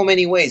are so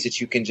many ways that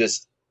you can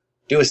just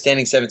do a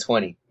standing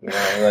 720.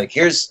 Like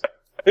here's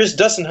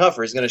Dustin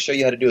Huffer is going to show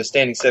you how to do a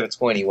standing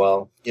 720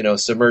 while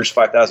submerged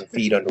 5,000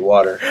 feet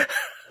underwater,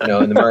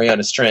 in the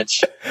Marianas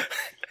Trench.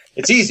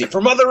 It's easy for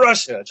Mother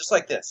Russia, just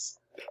like this.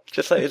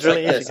 Just like it's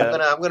really like easy. This.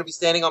 I'm gonna be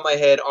standing on my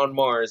head on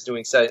Mars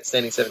doing standing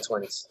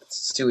 720s.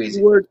 It's too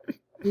easy.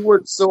 He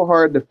worked so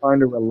hard to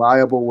find a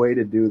reliable way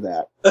to do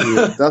that.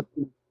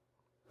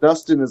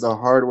 Dustin is a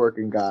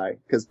hardworking guy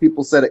because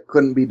people said it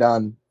couldn't be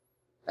done,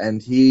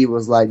 and he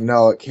was like,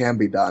 "No, it can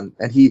be done."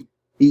 And he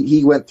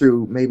went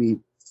through maybe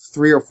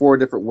 3 or 4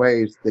 different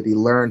ways that he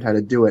learned how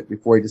to do it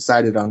before he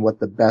decided on what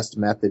the best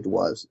method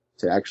was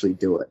to actually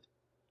do it.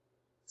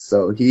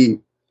 So he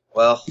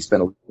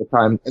spent a lot of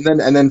time,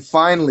 and then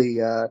finally,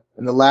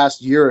 in the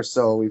last year or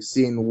so, we've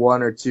seen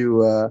 1 or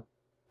 2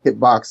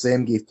 hitbox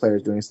Zangief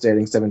players doing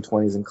standing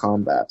 720s in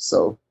combat.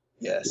 So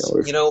yes,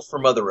 for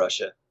Mother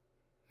Russia.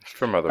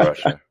 For Mother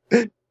Russia.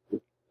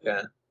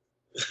 Yeah.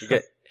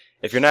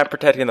 If you're not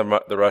protecting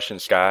the Russian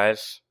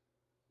skies,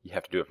 you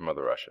have to do it for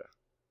Mother Russia.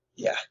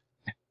 Yeah.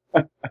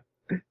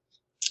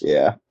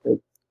 Yeah.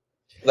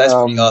 That's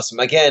pretty awesome.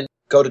 Again,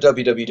 go to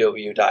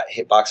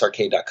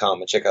www.hitboxarcade.com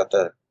and check out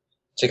the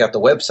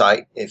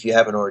website if you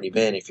haven't already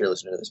been, if you're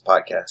listening to this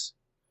podcast.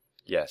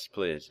 Yes,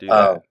 please do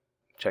that.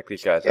 Check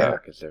these guys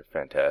out because they're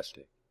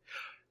fantastic.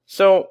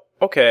 So,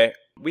 okay,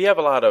 we have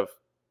a lot of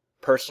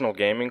personal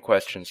gaming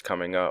questions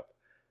coming up,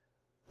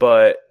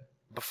 but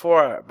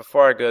before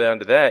I go down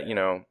to that,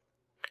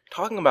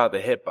 talking about the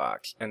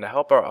hitbox and to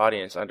help our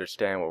audience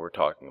understand what we're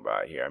talking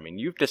about here. I mean,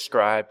 you've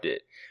described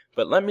it,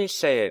 but let me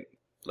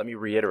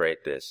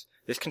reiterate this.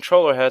 This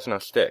controller has no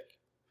stick.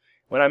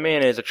 What I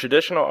mean is a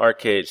traditional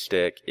arcade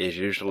stick is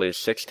usually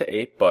 6 to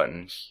 8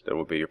 buttons that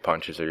will be your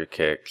punches or your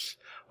kicks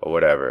or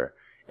whatever,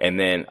 and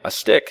then a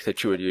stick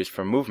that you would use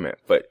for movement.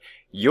 But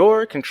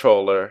your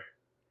controller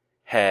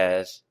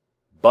has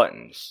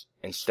buttons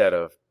instead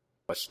of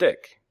a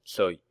stick,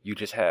 so you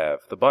just have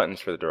the buttons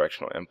for the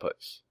directional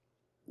inputs.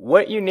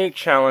 What unique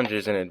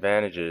challenges and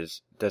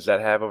advantages does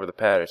that have over the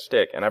pad or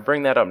stick? And I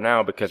bring that up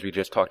now because we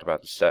just talked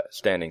about the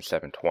standing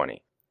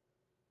 720.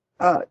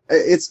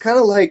 It's kind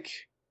of like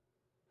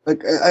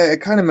I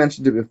kind of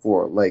mentioned it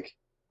before, like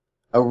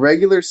a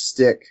regular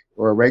stick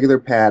or a regular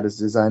pad is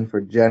designed for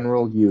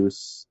general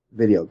use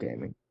video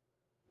gaming.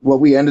 What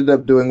we ended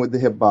up doing with the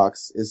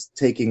hitbox is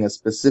taking a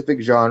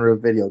specific genre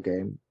of video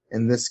game,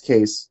 in this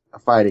case, a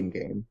fighting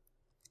game,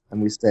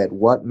 and we said,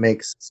 what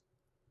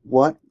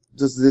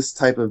does this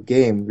type of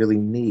game really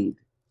need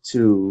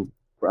for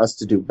us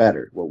to do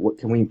better? What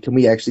can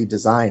we actually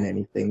design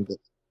anything that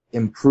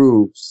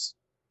improves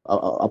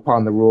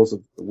upon the rules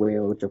of the way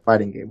in which a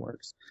fighting game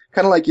works?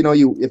 Kind of like,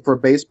 if for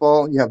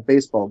baseball, you have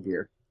baseball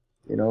gear,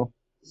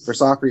 for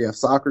soccer, you have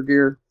soccer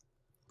gear.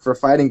 For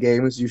fighting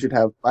games, you should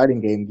have fighting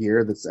game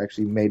gear that's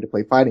actually made to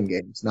play fighting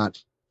games, not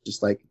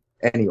just like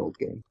any old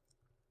game.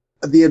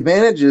 The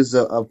advantages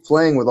of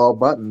playing with all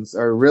buttons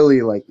are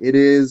really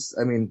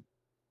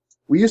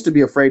we used to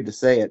be afraid to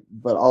say it,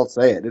 but I'll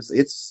say it.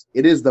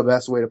 It is the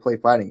best way to play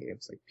fighting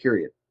games,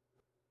 period.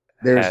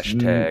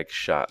 Hashtag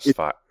shots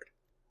fired.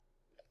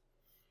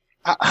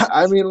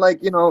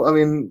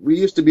 We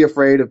used to be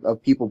afraid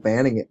of people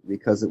banning it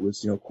because it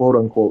was, quote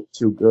unquote,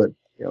 too good.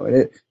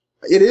 And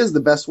it is the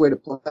best way to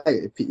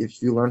play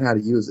if you learn how to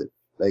use it.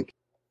 Like,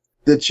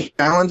 the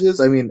challenges,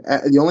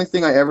 the only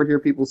thing I ever hear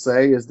people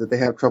say is that they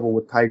have trouble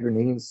with tiger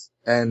knees,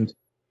 and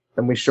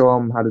then we show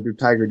them how to do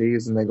tiger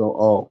knees, and they go,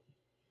 oh,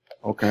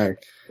 okay,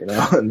 and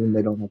then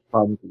they don't have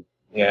problems with it.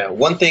 Yeah,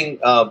 one thing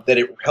that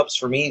it helps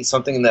for me,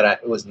 something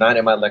that was not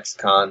in my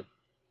lexicon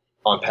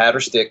on pad or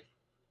stick,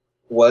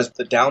 was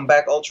the down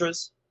back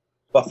ultras,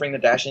 buffering the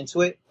dash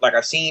into it. Like,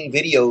 I've seen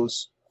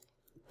videos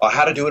on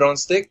how to do it on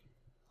stick.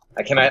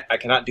 I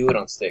cannot do it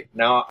on stick.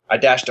 Now I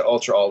dash to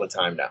ultra all the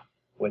time now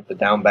with the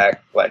down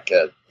back, like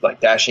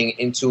dashing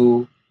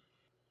into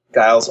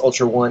Guile's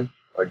Ultra 1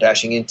 or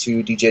dashing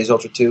into DJ's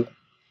Ultra 2.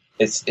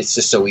 It's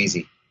just so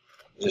easy.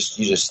 You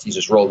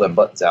just roll them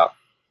buttons out.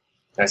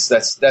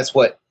 That's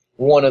what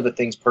one of the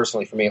things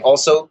personally for me.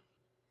 Also,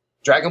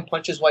 dragon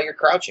punches while you're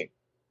crouching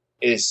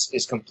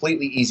is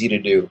completely easy to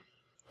do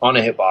on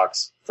a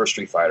hitbox for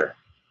Street Fighter.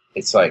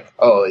 It's like,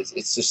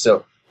 it's just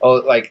so.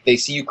 Like, they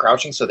see you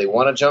crouching, so they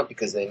want to jump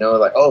because they know,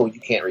 like,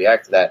 you can't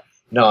react to that.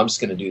 No, I'm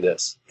just going to do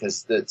this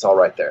because it's all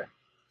right there.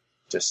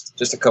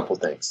 Just a couple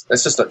things.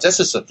 That's just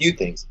a few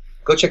things.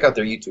 Go check out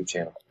their YouTube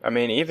channel. I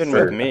mean, even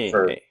with me,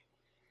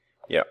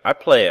 I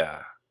play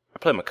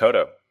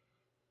Makoto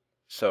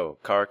So,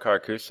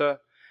 Karakusa,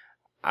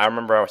 I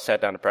remember I sat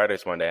down to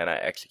practice one day and I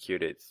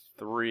executed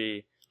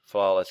 3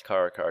 flawless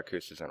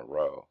Karakusas in a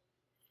row.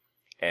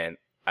 And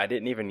I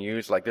didn't even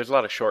use, like, there's a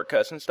lot of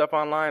shortcuts and stuff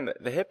online.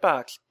 The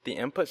hitbox, the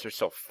inputs are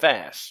so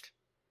fast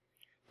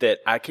that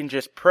I can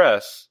just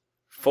press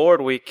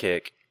forward weak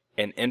kick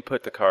and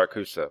input the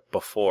Karakusa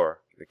before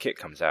the kick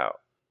comes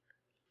out.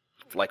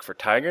 Like for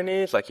tiger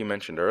knees, like you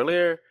mentioned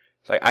earlier,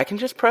 it's like I can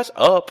just press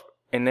up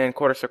and then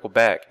quarter circle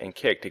back and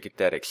kick to get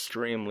that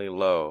extremely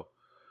low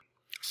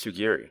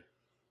Sugiri.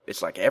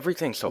 It's like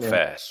everything's so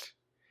fast.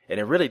 And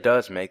it really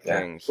does make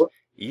things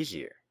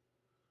easier.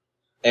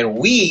 And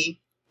we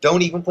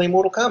don't even play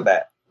Mortal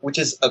Kombat, which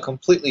is a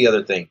completely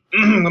other thing.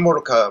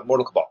 Mortal Cabal.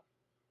 Mortal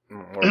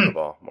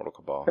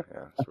Cabal.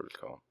 Yeah, that's what it's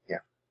called. Yeah.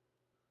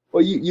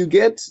 Well, you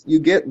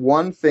get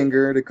one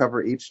finger to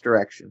cover each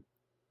direction.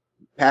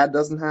 Pad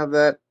doesn't have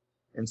that,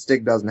 and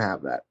stick doesn't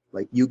have that.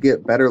 Like, you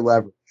get better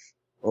leverage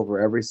over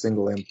every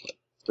single input.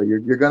 So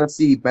you're gonna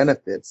see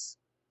benefits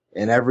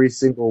in every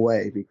single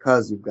way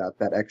because you've got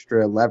that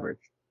extra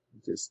leverage.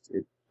 It just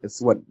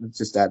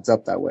adds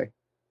up that way.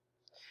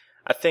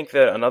 I think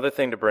that another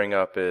thing to bring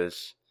up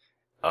is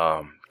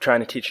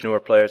trying to teach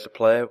newer players to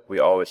play. We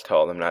always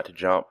tell them not to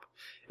jump.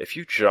 If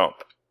you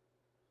jump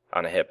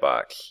on a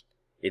hitbox,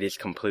 it is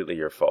completely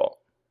your fault.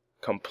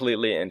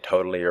 Completely and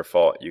totally your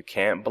fault. You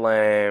can't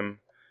blame,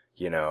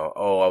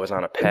 I was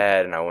on a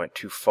pad and I went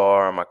too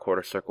far on my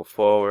quarter circle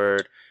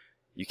forward.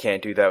 You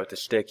can't do that with the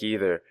stick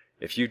either.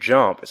 If you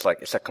jump,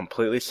 it's a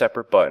completely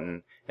separate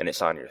button and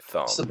it's on your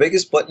thumb. It's the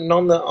biggest button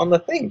on the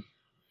thing.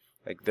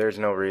 Like, there's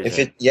no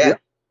reason. Yeah.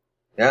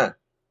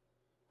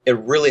 It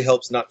really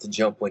helps not to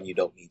jump when you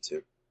don't need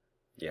to.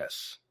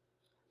 Yes.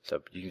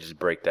 So you can just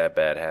break that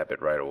bad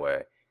habit right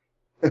away.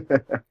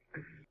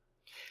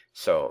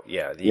 So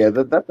yeah,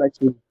 that's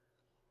actually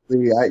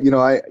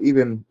I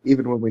even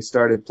when we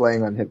started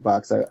playing on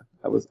Hitbox,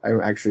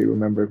 I actually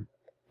remember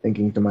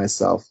thinking to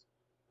myself,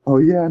 oh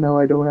yeah, no,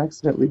 I don't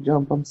accidentally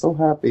jump. I'm so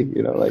happy,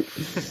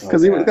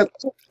 because I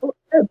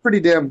had pretty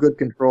damn good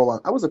control on.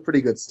 I was a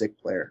pretty good stick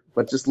player,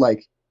 but just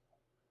like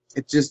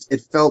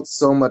it felt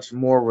so much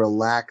more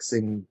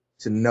relaxing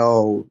to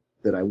know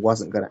that I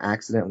wasn't going to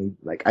accidentally,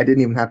 I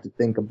didn't even have to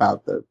think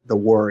about the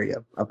worry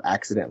of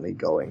accidentally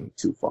going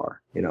too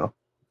far,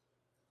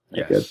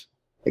 Yes.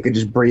 I could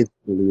just breathe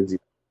really easy.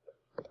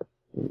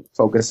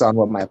 Focus on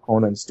what my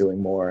opponent's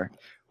doing more.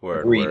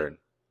 Word.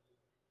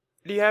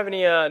 Do you have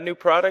any new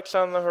products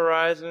on the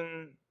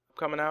horizon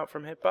coming out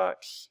from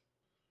Hitbox?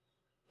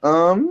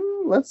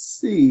 Let's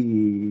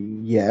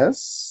see.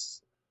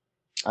 Yes.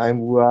 I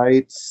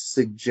might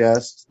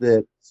suggest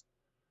that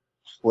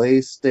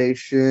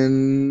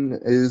PlayStation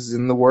is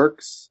in the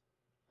works.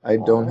 I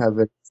don't have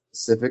any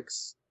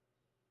specifics.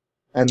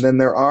 And then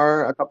there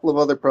are a couple of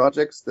other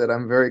projects that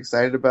I'm very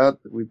excited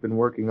about that we've been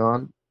working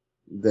on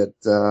that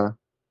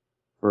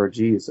for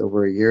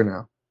over a year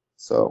now.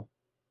 So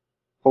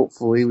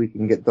hopefully we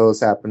can get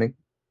those happening.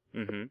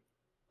 Mm-hmm.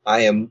 I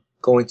am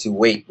going to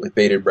wait with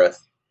bated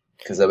breath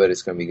because I bet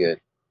it's going to be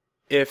good.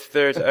 If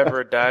there's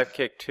ever a Dive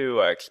Kick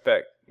 2, I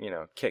expect,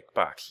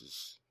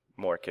 kickboxes.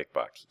 More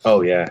kickboxes.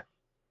 Oh, yeah.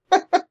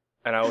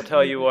 And I will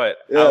tell you what,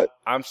 the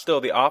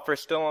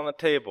offer's still on the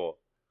table.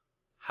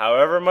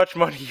 However much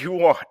money you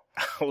want,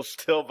 I will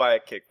still buy a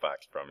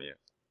kickbox from you.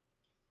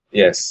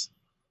 Yes.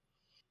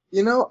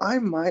 I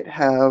might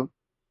have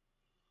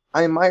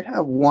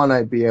one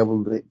I'd be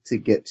able to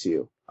get to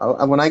you.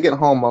 When I get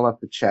home, I'll have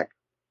to check.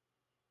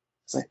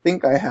 'Cause I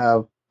think I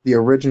have the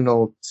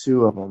original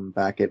 2 of them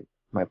back at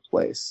my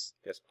place.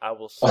 Yes, I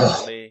will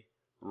certainly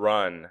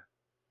run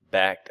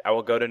back. I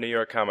will go to New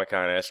York Comic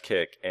Con as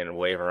Kick and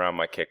wave around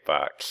my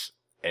kickbox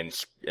and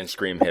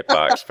scream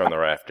Hitbox from the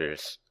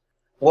rafters.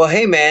 Well,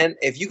 hey man,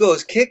 if you go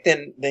as Kick,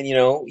 then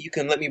you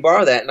can let me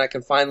borrow that, and I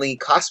can finally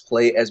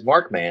cosplay as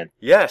Markman.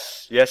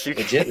 Yes, you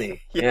can. Legitly.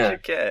 Yes, you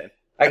can.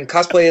 I can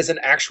cosplay as an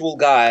actual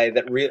guy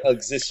that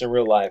exists in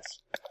real life,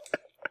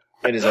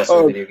 and is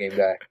also a video game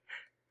guy,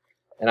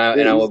 and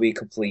I will be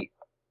complete.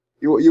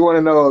 You want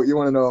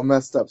to know a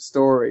messed up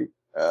story?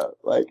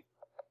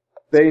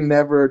 They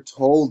never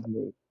told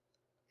me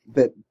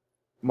that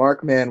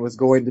Markman was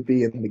going to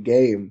be in the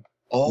game.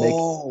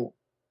 Oh.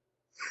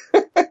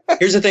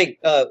 Here's the thing,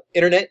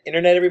 internet,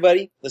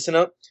 everybody, listen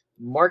up.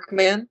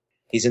 Markman,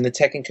 he's in the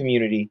Tekken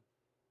community.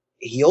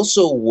 He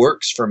also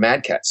works for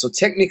Mad Catz. So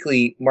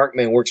technically,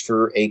 Markman works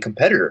for a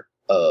competitor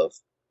of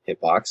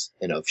Hitbox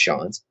and of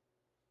Shawn's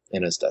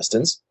and of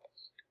Dustin's.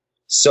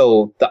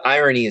 So the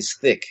irony is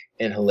thick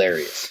and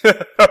hilarious.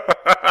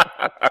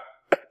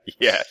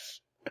 Yes.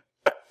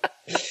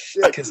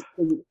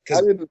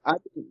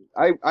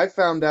 I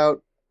found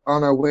out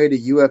on our way to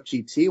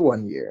UFGT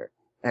one year,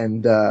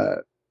 and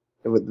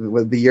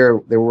with the year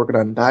they were working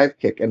on Dive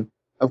Kick, and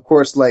of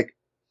course,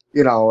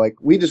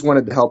 we just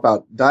wanted to help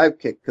out Dive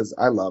Kick because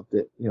I loved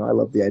it. I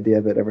loved the idea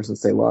of it ever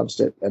since they launched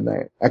it, and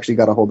I actually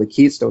got a hold of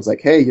Keith. I was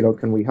like, hey,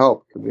 can we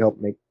help? Can we help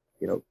make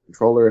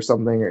controller or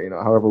something,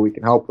 or however we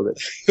can help with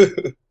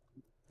it.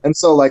 And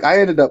so like I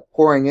ended up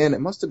pouring in, it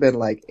must have been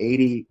like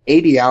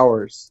 80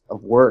 hours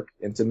of work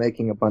into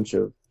making a bunch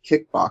of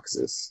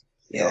kickboxes.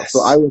 Yes. So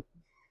like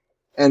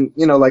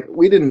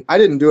I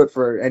didn't do it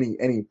for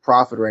any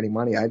profit or any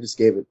money. I just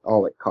gave it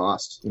all it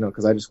cost,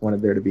 because I just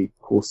wanted there to be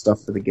cool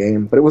stuff for the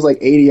game. But it was like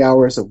 80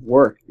 hours of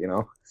work,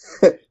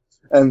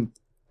 and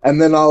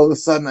then all of a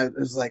sudden I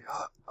was like,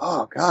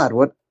 oh God,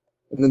 what?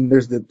 And then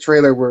there's the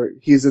trailer where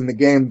he's in the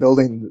game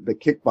building the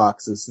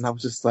kickboxes, and I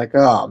was just like,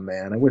 oh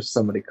man, I wish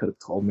somebody could have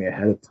told me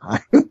ahead of time.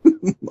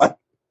 Like,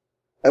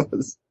 it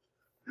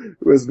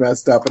was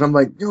messed up. And I'm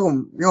like,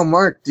 yo,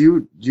 Mark,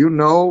 did you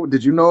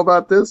know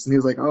about this? And he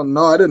was like, oh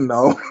no, I didn't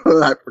know.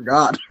 I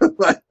forgot.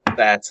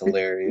 That's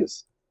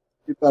hilarious.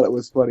 He thought it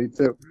was funny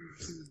too.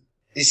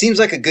 He seems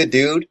like a good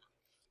dude,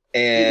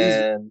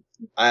 and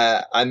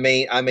I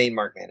main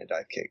Mark Man and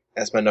dive kick.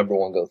 That's my number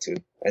one go-to,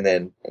 and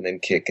then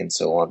kick and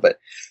so on. But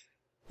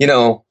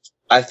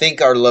I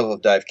think our love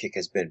of dive kick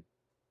has been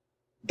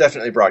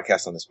definitely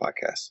broadcast on this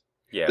podcast.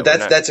 Yeah, but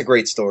that's a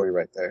great story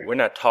right there. We're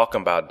not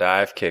talking about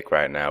dive kick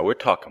right now. We're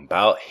talking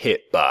about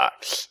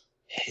hitbox.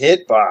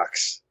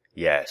 Hitbox.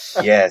 Yes.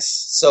 Yes.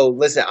 So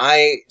listen,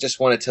 I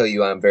just want to tell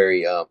you I'm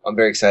very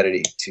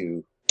excited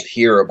to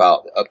hear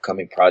about the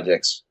upcoming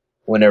projects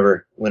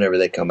whenever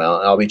they come out.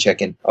 And I'll be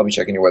checking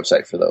your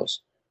website for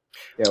those.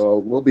 Yeah,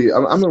 well,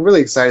 I'm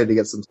really excited to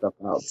get some stuff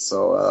out.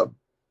 So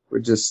we're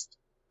just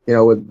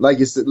like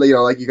you said,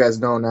 like you guys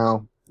know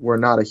now, we're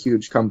not a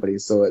huge company,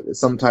 so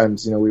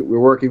sometimes we're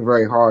working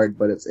very hard,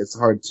 but it's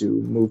hard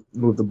to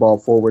move the ball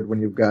forward when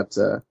you've got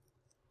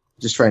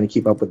just trying to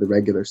keep up with the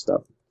regular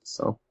stuff.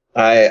 So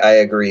I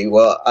agree.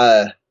 Well,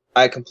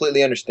 I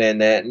completely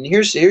understand that, and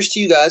here's to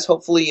you guys.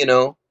 Hopefully,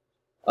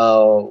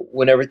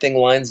 when everything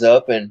lines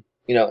up, and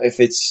if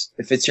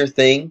it's your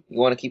thing, you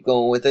want to keep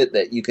going with it,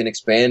 that you can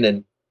expand,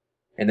 and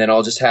then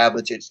I'll just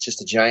have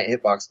just a giant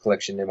hitbox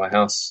collection in my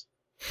house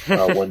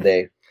one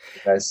day,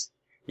 you guys.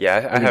 Yeah,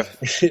 I have.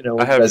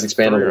 I have guys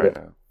expand three a little right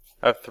bit. now.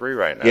 I have three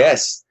right now.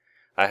 Yes,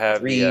 I have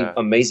three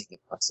amazing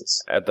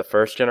hitboxes. At the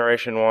first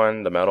generation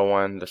one, the metal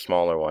one, the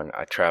smaller one.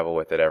 I travel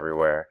with it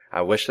everywhere.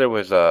 I wish there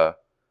was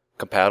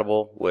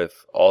compatible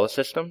with all the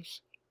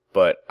systems,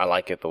 but I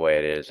like it the way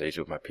it is. I use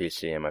it with my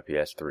PC and my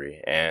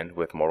PS3, and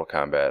with Mortal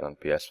Kombat on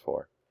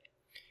PS4.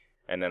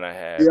 And then I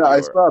have I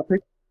saw a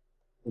picture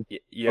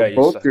of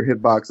both your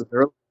hitboxes,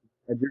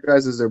 and your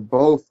guys' are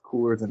both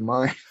cooler than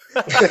mine.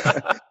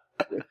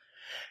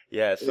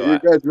 Yeah, so you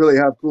guys really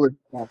have cooler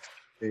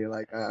hitboxes.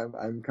 Like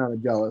I'm kind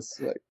of jealous.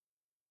 Like,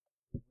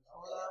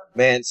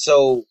 man,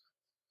 so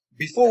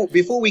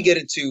before we get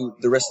into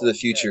the rest of the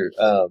future,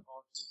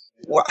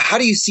 how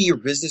do you see your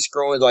business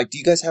growing? Like, do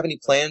you guys have any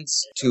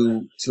plans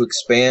to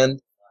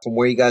expand from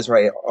where you guys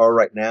are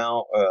right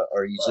now?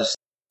 Or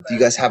do you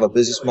guys have a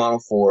business model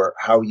for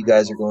how you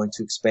guys are going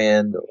to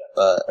expand?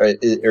 Or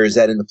is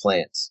that in the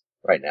plans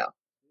right now?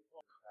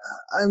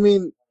 I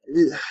mean,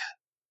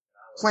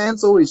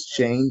 plans always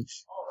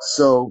change.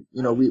 So,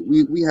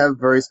 we have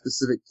very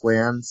specific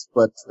plans,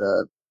 but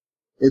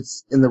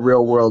it's in the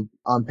real world,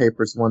 on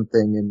paper is one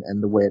thing,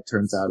 and the way it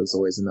turns out is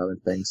always another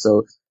thing.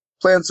 So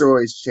plans are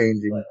always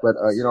changing, but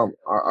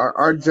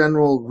our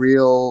general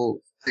real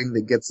thing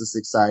that gets us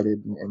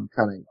excited and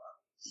kind of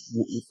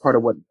part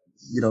of what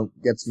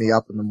gets me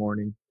up in the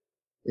morning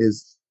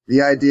is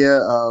the idea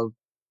of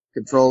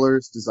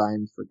controllers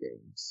designed for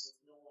games.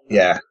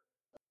 Yeah,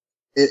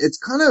 it's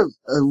kind of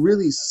a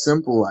really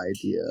simple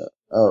idea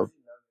of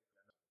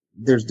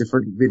there's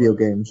different video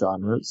game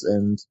genres,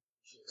 and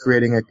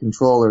creating a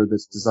controller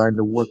that's designed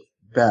to work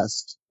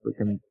best for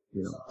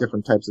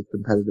different types of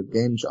competitive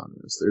game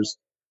genres.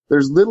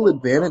 There's little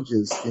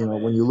advantages,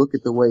 when you look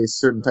at the way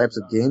certain types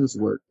of games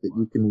work, that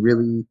you can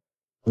really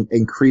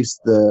increase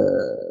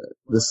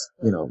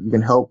you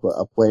can help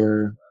a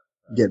player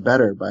get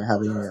better by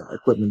having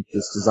equipment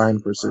that's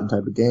designed for a certain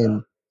type of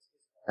game.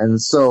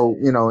 And so,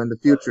 in the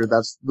future,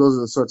 those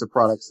are the sorts of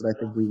products that I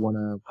think we want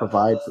to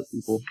provide for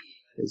people,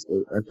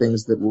 are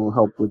things that will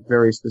help with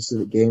very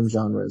specific game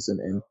genres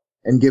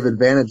and give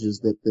advantages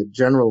that the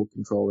general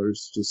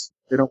controllers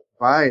they don't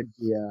provide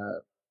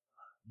the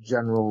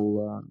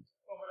general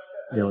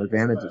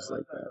advantages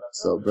like that.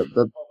 So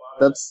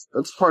that's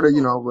part of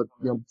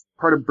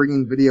part of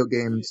bringing video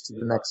games to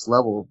the next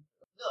level.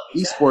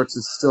 Esports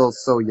is still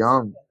so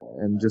young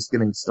and just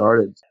getting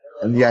started,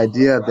 and the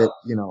idea that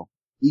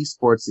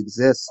esports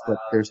exists, but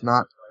there's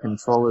not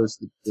controllers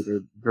that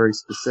are very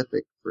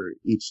specific for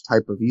each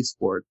type of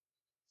esport,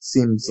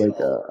 seems like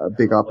a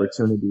big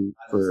opportunity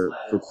for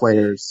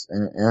players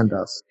and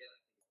us.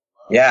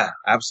 Yeah,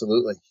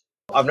 absolutely.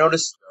 I've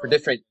noticed for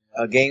different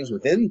games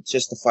within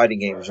just the fighting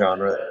game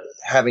genre,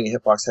 having a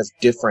hitbox has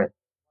different,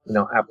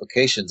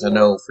 applications. I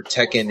know for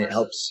Tekken it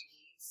helps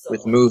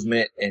with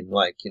movement, and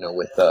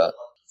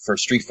for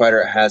Street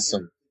Fighter it has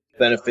some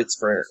benefits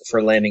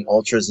for landing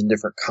ultras and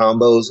different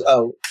combos.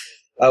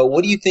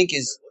 What do you think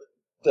is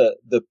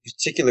the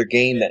particular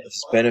game that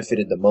has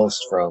benefited the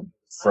most from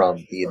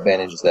the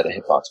advantages that a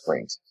hitbox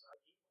brings?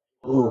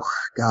 Ooh,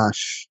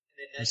 gosh,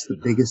 that's the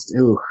biggest.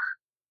 Ooh,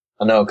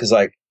 I know, because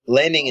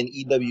landing an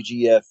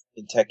EWGF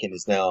in Tekken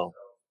is now,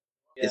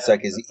 it's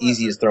like as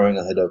easy as throwing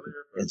a Hadouken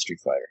in Street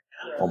Fighter,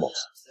 almost.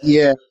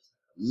 Yeah.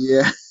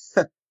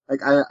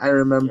 Like I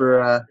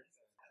remember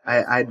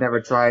I'd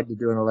never tried to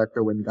do an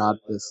Electro Wind God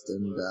Fist,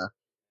 and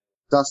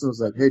Dustin was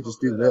like, "Hey,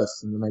 just do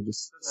this," and then I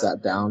just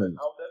sat down and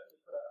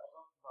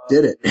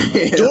did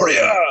it.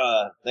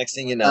 Doria! Next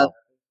thing you know.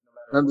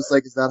 And I'm just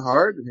like, "Is that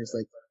hard?" And he's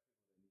like,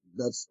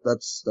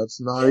 "That's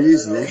not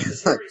easy."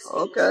 It's like,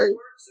 okay,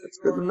 it's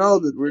good to know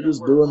that we're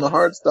just doing the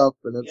hard stuff,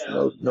 and it's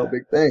no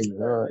big thing.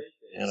 All right.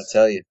 And I'll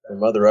tell you, from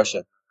Mother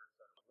Russia.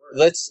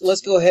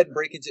 Let's go ahead and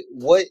break into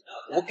what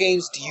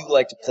games do you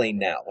like to play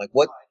now? Like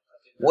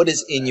what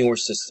is in your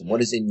system?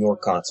 What is in your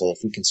console?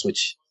 If we can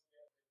switch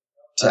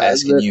to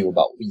asking you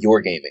about your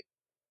gaming.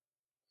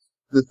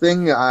 The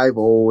thing I've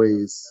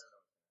always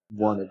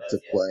wanted to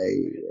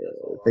play,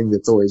 the thing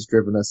that's always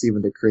driven us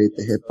even to create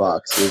the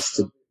hitbox, is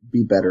to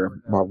be better at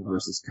Marvel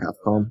vs.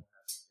 Capcom.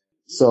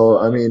 So,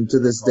 I mean, to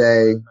this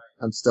day,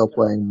 I'm still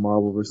playing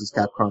Marvel vs.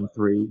 Capcom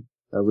 3.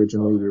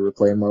 Originally, we were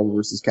playing Marvel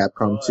vs.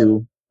 Capcom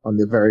 2 on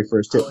the very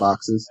first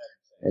hitboxes,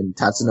 and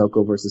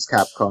Tatsunoko vs.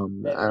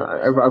 Capcom.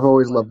 I've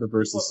always loved the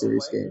Versus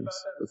series games,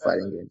 the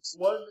fighting games.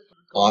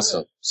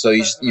 Awesome. So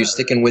you're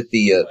sticking with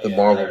the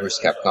Marvel vs.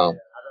 Capcom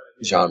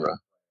genre.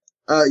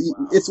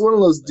 It's one of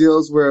those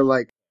deals where,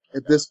 like,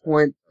 at this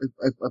point,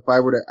 if I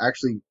were to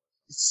actually,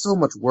 it's so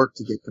much work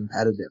to get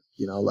competitive,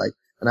 you know, like,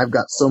 and I've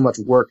got so much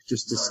work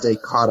just to stay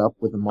caught up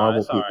with the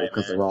Marvel people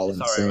because they're all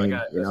insane,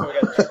 you know.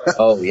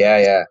 Oh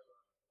yeah.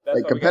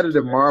 Like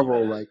competitive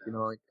Marvel, like,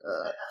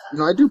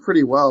 I do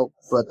pretty well,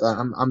 but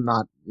I'm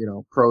not,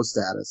 pro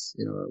status,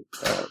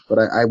 but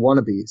I want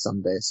to be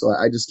someday. So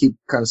I just keep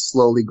kind of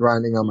slowly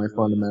grinding on my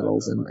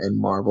fundamentals in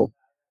Marvel.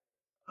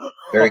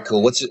 Very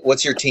cool.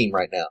 What's your team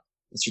right now?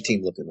 What's your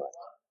team looking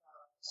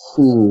like?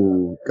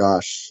 Ooh,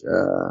 gosh.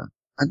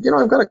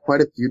 I've got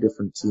quite a few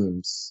different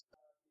teams.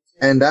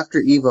 And after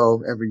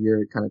Evo, every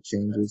year it kind of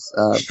changes.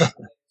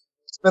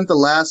 Spent the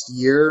last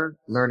year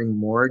learning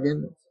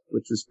Morrigan,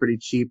 which was pretty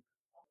cheap.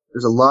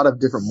 There's a lot of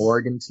different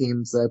Morrigan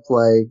teams that I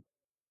play,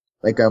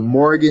 like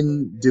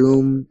Morrigan,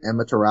 Doom,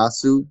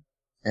 Amaterasu,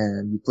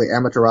 and you play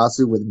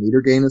Amaterasu with meter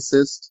gain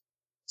assist.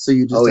 So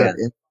you just have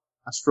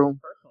Astral.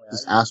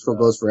 Just Astral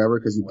goes forever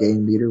because you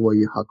gain meter while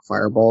you huck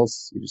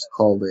fireballs. You just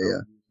call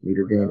the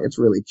meter gain. It's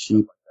really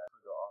cheap.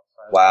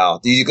 Wow.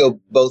 Do you go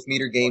both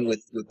meter gain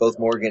with both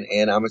Morrigan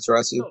and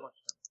Amaterasu?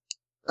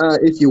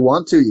 If you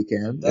want to, you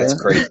can. That's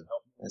crazy.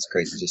 That's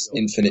crazy. Just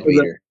infinite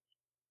meter.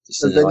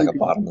 Just in like a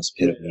bottomless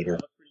pit of meter.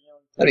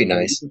 That'd be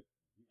nice.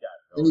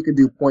 Then you can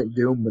do point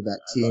Doom with that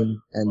team,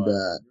 and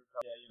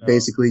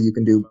basically you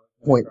can do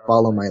point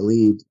follow my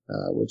lead,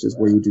 which is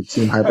where you do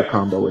team hyper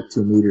combo with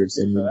 2 meters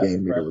and you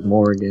gain meter with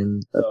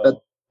Morrigan.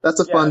 That's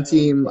a fun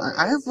team.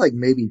 I have like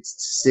maybe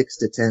 6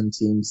 to 10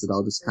 teams that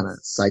I'll just kind of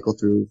cycle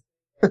through.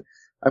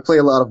 I play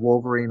a lot of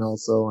Wolverine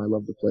also. I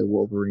love to play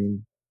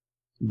Wolverine.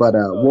 But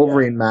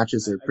Wolverine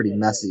matches are pretty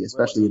messy,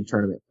 especially in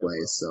tournament play,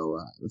 so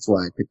that's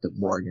why I picked up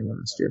Morrigan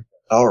last year.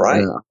 All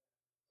right.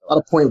 A lot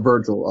of Point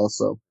Virgil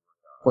also.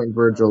 Point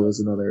Virgil is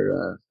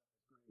another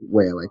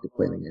way I like to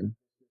play the game.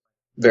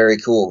 Very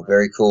cool,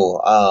 very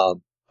cool.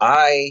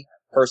 I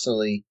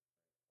personally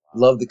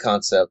love the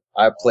concept.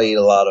 I played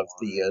a lot of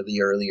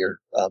the earlier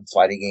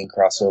fighting game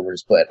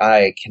crossovers, but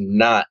I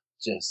cannot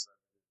just,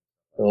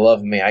 for the love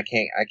of me, I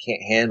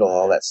can't handle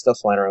all that stuff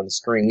flying around the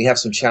screen. We have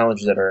some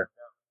challenges that are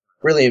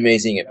really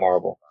amazing at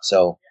Marvel,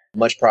 so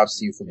much props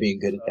to you for being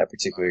good at that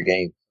particular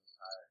game.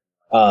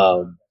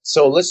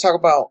 So let's talk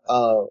about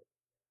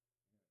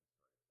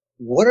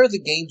what are the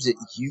games that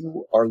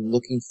you are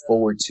looking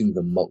forward to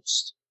the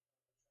most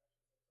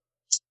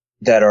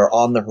that are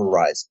on the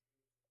horizon?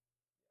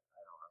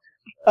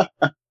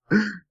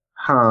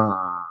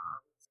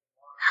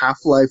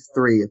 Half-Life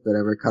 3, if it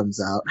ever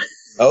comes out.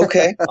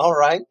 Okay, all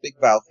right, big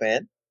Valve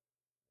fan.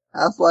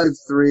 Half-Life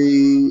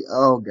 3,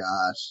 oh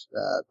gosh,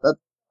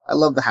 I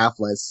love the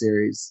Half-Life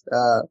series.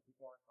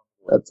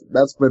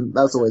 That's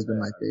always been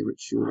my favorite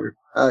shooter.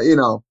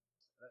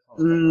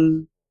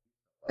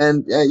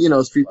 And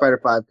Street Fighter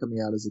 5 coming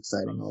out is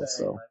exciting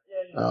also.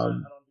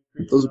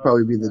 Those would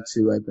probably be the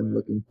 2 I've been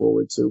looking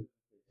forward to.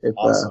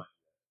 Awesome.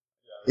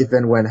 If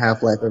and when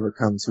Half-Life ever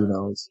comes, who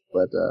knows?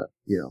 But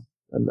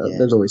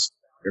there's always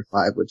Street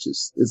Fighter 5, which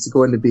it's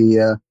going to be.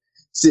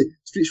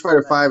 Street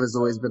Fighter 5 has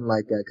always been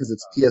like because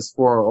it's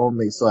PS4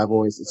 only, so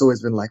it's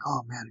always been like,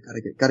 oh man,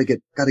 gotta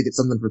get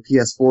something for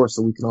PS4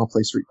 so we can all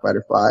play Street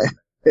Fighter 5.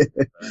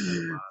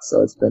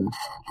 So it's been,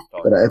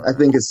 but I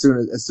think as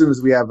soon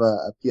as we have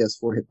a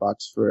PS4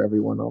 hitbox for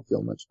everyone, I'll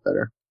feel much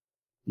better.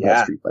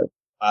 Yeah. Street Fighter.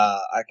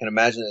 I can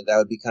imagine that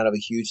would be kind of a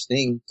huge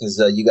thing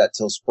because you got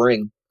till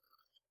spring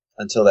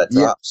until that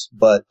drops. Yeah.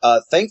 But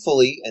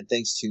thankfully, and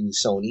thanks to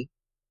Sony,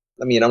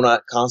 I mean, I'm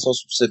not console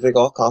specific.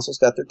 All consoles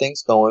got their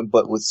things going,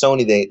 but with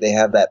Sony, they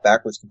have that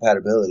backwards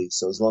compatibility.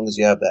 So as long as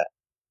you have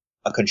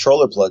a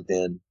controller plugged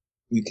in,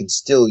 you can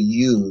still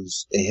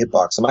use a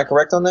hitbox. Am I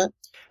correct on that?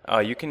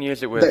 You can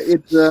use it with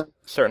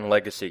certain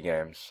legacy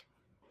games.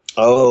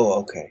 Oh,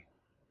 okay.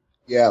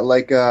 Yeah,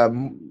 like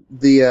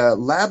the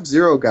Lab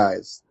Zero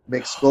guys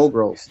make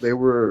Skullgirls.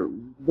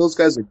 Those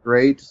guys are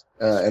great,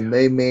 and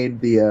they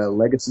made the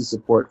legacy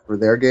support for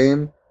their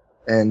game.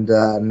 And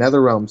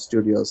NetherRealm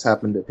Studios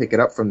happened to pick it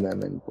up from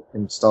them and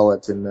install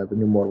it in the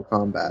new Mortal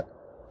Kombat.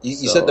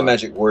 You said the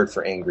magic word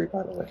for angry,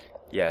 by the way.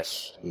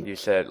 Yes, you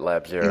said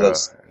Lab Zero and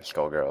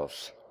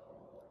Skullgirls.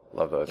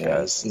 Love those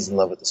guys. He's in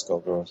love with the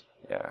Skullgirls.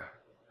 Yeah,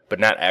 but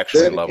not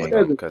actually in love with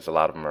them because a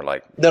lot of them are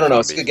like. No.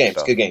 It's a good game.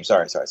 It's a good game.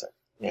 Sorry.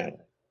 Yeah.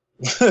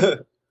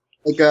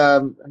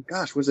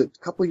 Gosh, was it a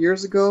couple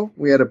years ago?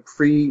 We had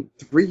 3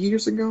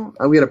 years ago?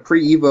 We had a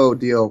pre-Evo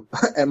deal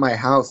at my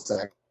house,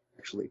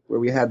 actually, where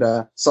we had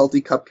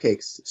salty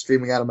cupcakes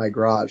streaming out of my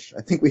garage.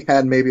 I think we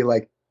had maybe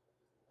like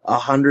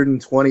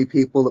 120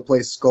 people that play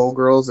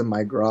Skullgirls in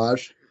my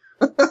garage.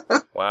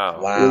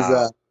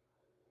 Wow.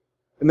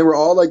 And they were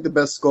all like the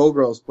best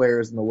Skullgirls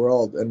players in the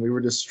world, and we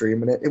were just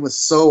streaming it. It was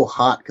so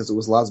hot because it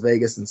was Las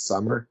Vegas in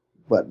summer,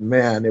 but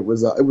man, it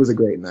was a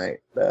great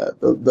night.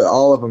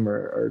 All of them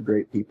are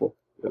great people.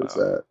 It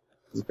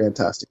was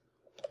fantastic.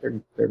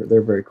 They're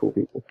very cool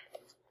people.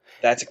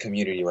 That's a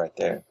community right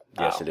there.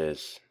 Yes, it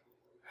is.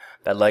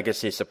 That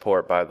legacy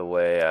support, by the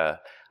way,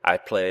 I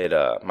played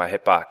my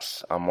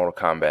hitbox on Mortal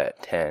Kombat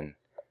 10,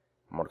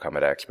 Mortal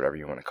Kombat X, whatever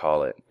you want to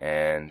call it,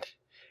 and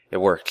it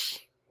works.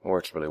 It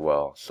works really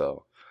well,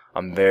 so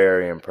I'm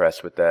very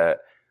impressed with that.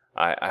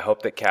 I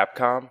hope that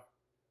Capcom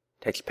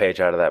takes a page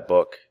out of that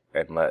book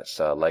and lets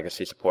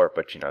legacy support,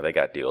 but they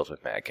got deals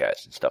with Mad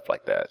Catz and stuff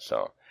like that,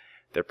 so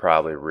they're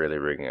probably really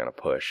going to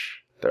push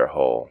their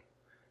whole,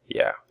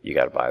 you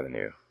got to buy the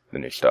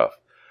new stuff.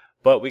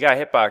 But we got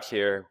Hitbox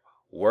here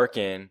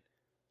working,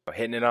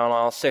 hitting it on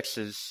all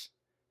sixes,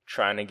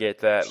 trying to get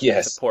that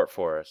support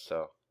for us,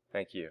 so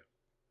thank you.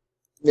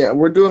 Yeah,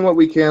 we're doing what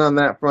we can on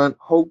that front.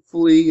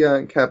 Hopefully,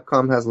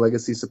 Capcom has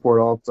legacy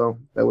support also.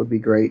 That would be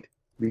great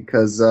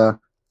because,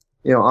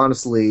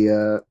 honestly,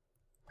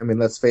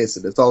 let's face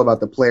it, it's all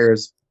about the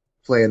players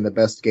playing the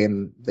best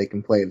game they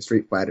can play in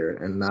Street Fighter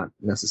and not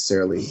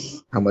necessarily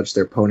how much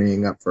they're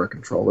ponying up for a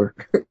controller.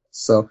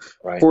 So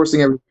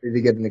forcing everybody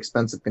to get an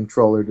expensive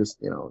controller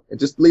it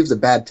just leaves a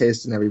bad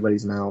taste in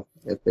everybody's mouth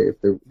if they're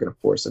going to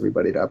force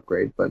everybody to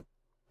upgrade. But,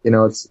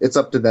 it's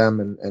up to them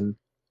and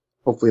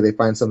hopefully they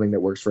find something that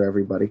works for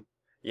everybody.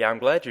 Yeah, I'm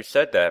glad you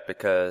said that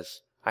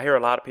because I hear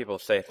a lot of people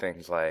say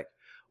things like,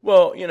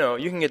 well,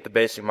 you can get the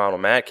basic model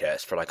Mad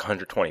Catz for like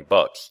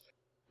 $120.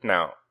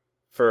 Now,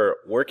 for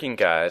working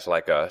guys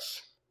like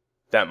us,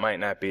 that might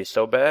not be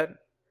so bad,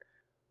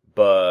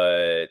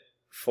 but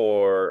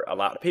for a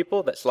lot of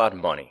people, that's a lot of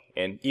money.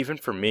 And even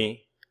for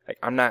me,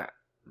 I'm not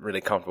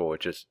really comfortable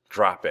with just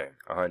dropping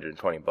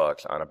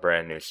 $120 on a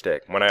brand new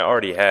stick when I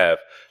already have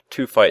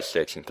 2 fight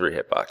sticks and 3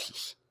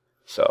 hitboxes.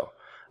 So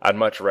I'd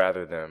much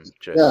rather them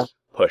just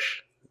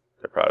push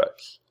their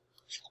products.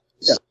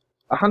 Yeah.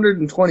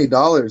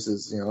 $120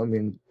 is,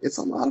 it's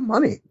a lot of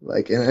money.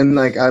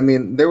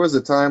 There was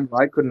a time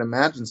where I couldn't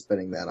imagine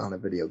spending that on a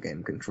video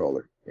game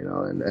controller,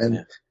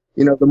 the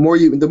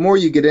more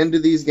you get into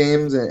these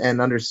games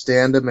and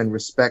understand them and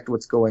respect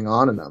what's going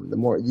on in them, the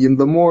more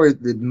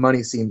the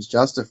money seems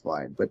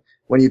justified. But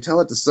when you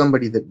tell it to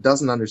somebody that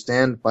doesn't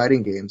understand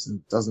fighting games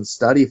and doesn't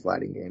study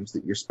fighting games,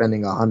 that you're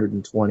spending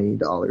 $120,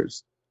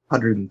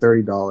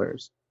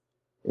 $130,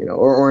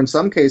 or in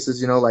some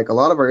cases, like a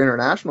lot of our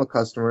international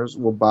customers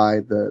will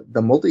buy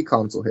the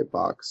multi-console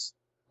hitbox,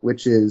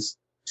 which is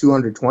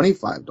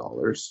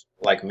 $225.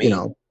 Like me.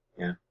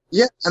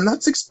 Yeah, and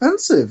that's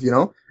expensive,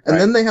 and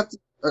then they have to,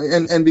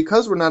 and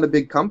because we're not a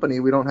big company,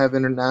 we don't have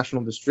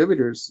international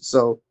distributors,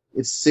 so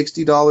it's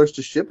 $60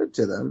 to ship it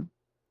to them,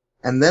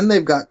 and then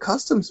they've got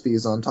customs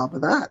fees on top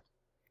of that.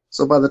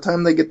 So by the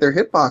time they get their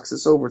hitbox,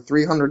 it's over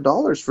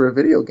 $300 for a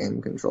video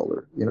game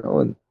controller,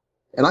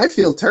 and I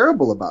feel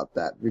terrible about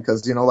that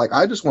because,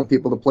 I just want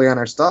people to play on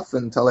our stuff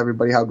and tell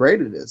everybody how great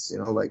it is,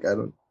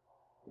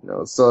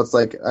 so it's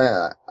like,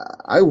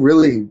 I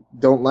really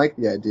don't like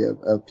the idea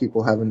of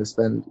people having to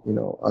spend,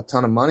 a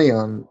ton of money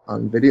on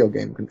video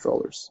game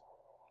controllers.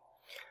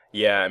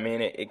 Yeah,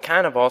 it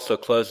kind of also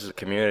closes the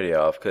community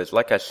off because,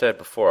 like I said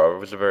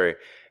before,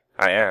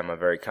 I am a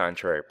very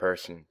contrary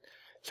person.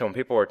 So when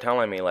people were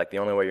telling me, the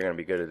only way you're going to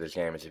be good at this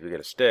game is if you get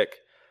a stick,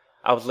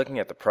 I was looking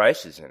at the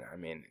prices and,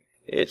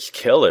 it's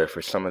killer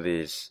for some of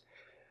these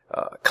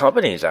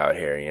companies out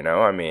here,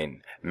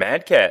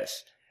 Mad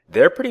Catz,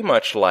 they're pretty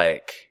much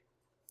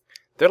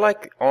they're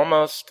like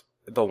almost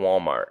the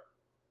Walmart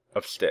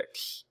of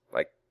sticks.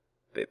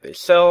 They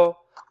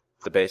sell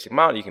the basic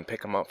model. You can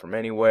pick them up from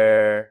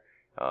anywhere.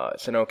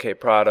 It's an okay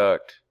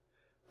product.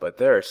 But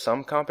there are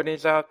some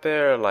companies out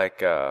there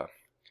like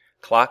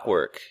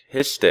Clockwork,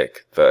 his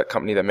stick, the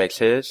company that makes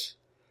his.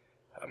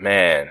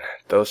 Man,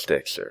 those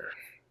sticks are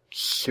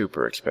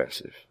super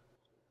expensive.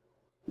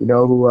 You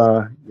know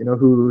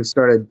who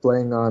started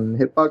playing on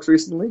Hitbox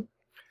recently?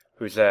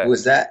 Who's that? Who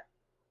is that?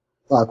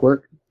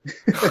 Clockwork. He's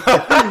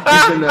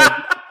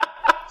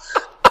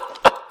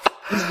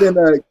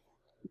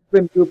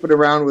been goofing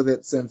around with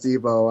it since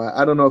Evo.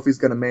 I don't know if he's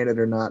going to main it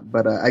or not,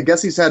 but I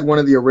guess he's had one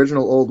of the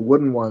original old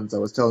wooden ones I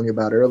was telling you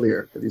about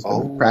earlier that he's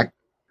been practicing.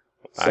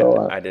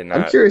 So I did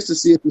I'm not. curious to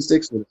see if he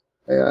sticks with it.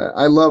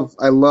 I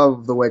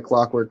love the way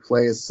Clockwork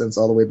plays since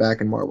all the way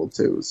back in Marvel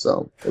 2.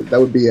 So that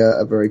would be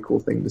a very cool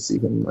thing to see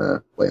him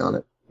play on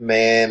it.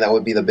 Man, that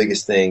would be the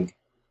biggest thing.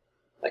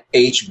 Like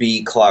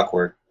HB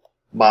Clockwork,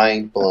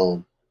 mind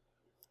blown.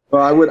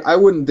 Well, I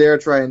wouldn't dare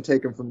try and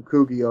take him from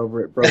Coogie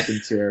over at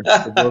Broken Chair.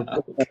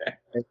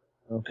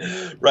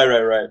 Okay.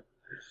 Right.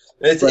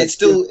 It's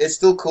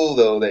still cool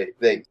though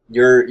that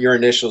your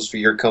initials for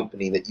your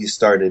company that you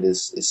started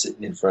is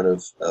sitting in front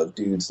of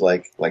dudes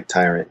like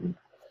Tyrant,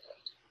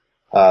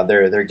 and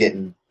they're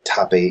getting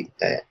top 8.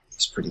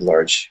 It's pretty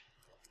large.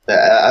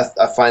 I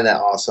find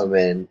that awesome,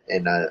 and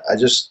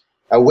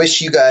I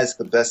wish you guys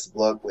the best of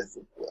luck with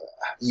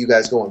you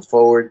guys going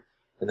forward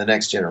in the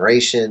next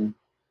generation,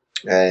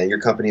 your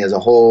company as a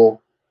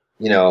whole.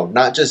 You know,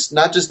 not just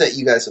that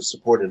you guys have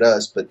supported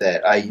us, but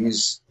that I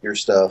use your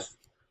stuff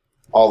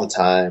all the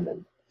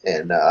time,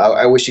 and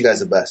I wish you guys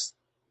the best.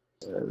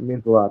 It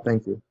means a lot.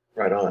 Thank you.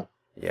 Right on.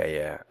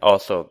 Yeah.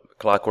 Also,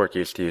 Clockwork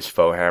used to use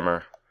faux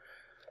hammer.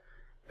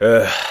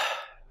 Ugh,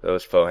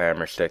 those faux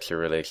hammer sticks are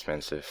really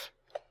expensive.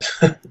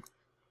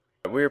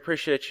 We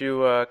appreciate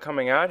you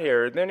coming out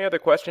here. Are there any other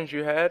questions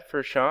you had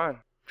for Shawn,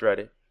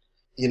 Dreaded?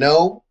 You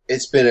know,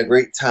 it's been a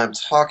great time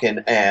talking,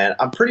 and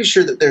I'm pretty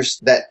sure that there's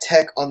that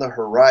tech on the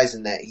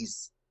horizon that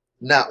he's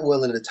not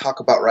willing to talk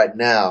about right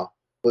now.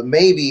 But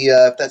maybe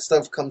if that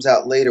stuff comes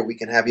out later, we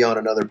can have you on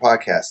another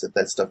podcast if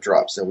that stuff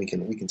drops, and we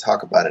can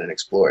talk about it and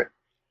explore it.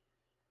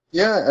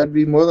 Yeah, I'd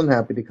be more than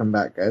happy to come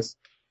back, guys.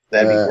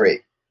 That'd be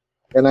great.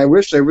 And I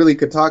wish I really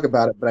could talk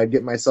about it, but I'd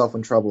get myself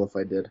in trouble if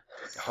I did.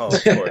 Oh,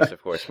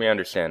 of course. We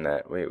understand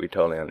that. We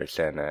totally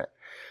understand that.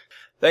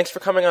 Thanks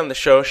for coming on the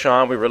show,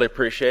 Shawn. We really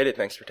appreciate it.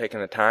 Thanks for taking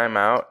the time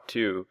out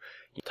to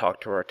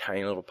talk to our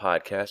tiny little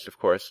podcast. Of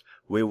course,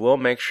 we will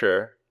make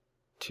sure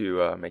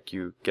to make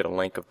you get a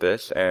link of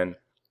this. And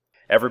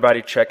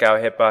everybody check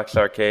out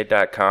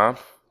hitboxarcade.com.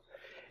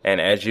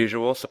 And as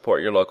usual,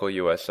 support your local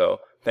USO.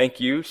 Thank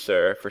you,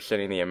 sir, for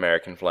sending the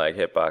American flag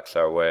hitbox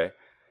our way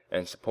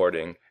and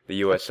supporting the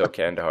USO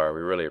Kandahar.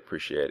 We really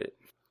appreciate it.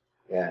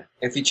 Yeah.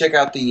 If you check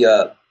out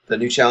the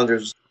New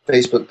Challengers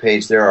Facebook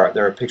page, there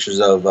are pictures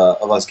of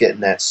us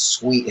getting that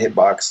sweet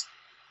hitbox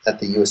at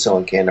the USO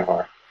in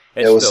Kandahar.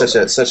 It was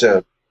such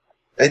a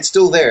it's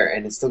still there,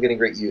 and it's still getting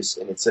great use,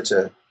 and it's such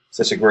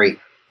a great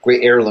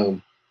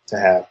heirloom to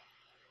have.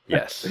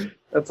 Yes.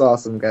 That's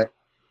awesome, guy.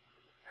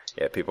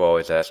 Yeah, people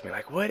always ask me,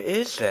 like, what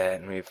is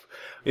that? And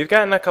we've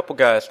gotten a couple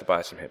guys to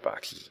buy some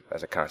hitboxes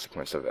as a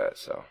consequence of that,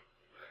 so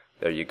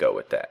there you go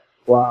with that.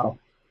 Wow.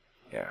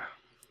 Yeah.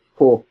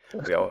 Cool.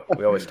 We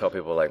always tell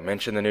people, like,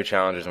 mention the New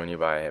Challengers when you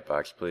buy a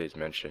hitbox, please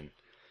mention,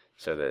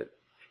 so that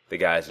the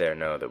guys there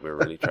know that we're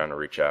really trying to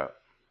reach out.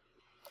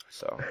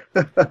 So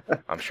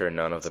I'm sure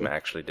none of them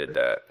actually did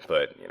that,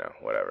 but,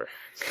 whatever.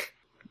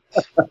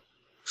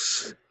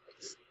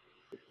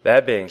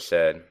 That being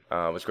said,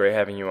 it was great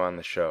having you on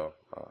the show.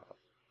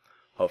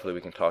 Hopefully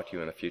we can talk to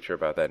you in the future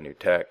about that new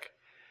tech.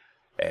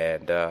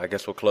 And I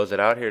guess we'll close it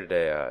out here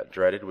today.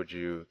 Dreaded, would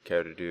you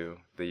care to do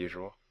the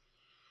usual?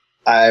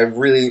 I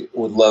really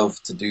would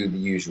love to do the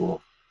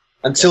usual.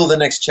 Until the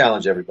next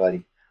challenge,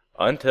 everybody.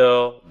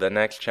 Until the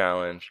next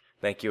challenge.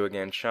 Thank you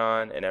again,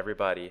 Shawn, and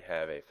everybody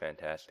have a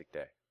fantastic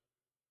day.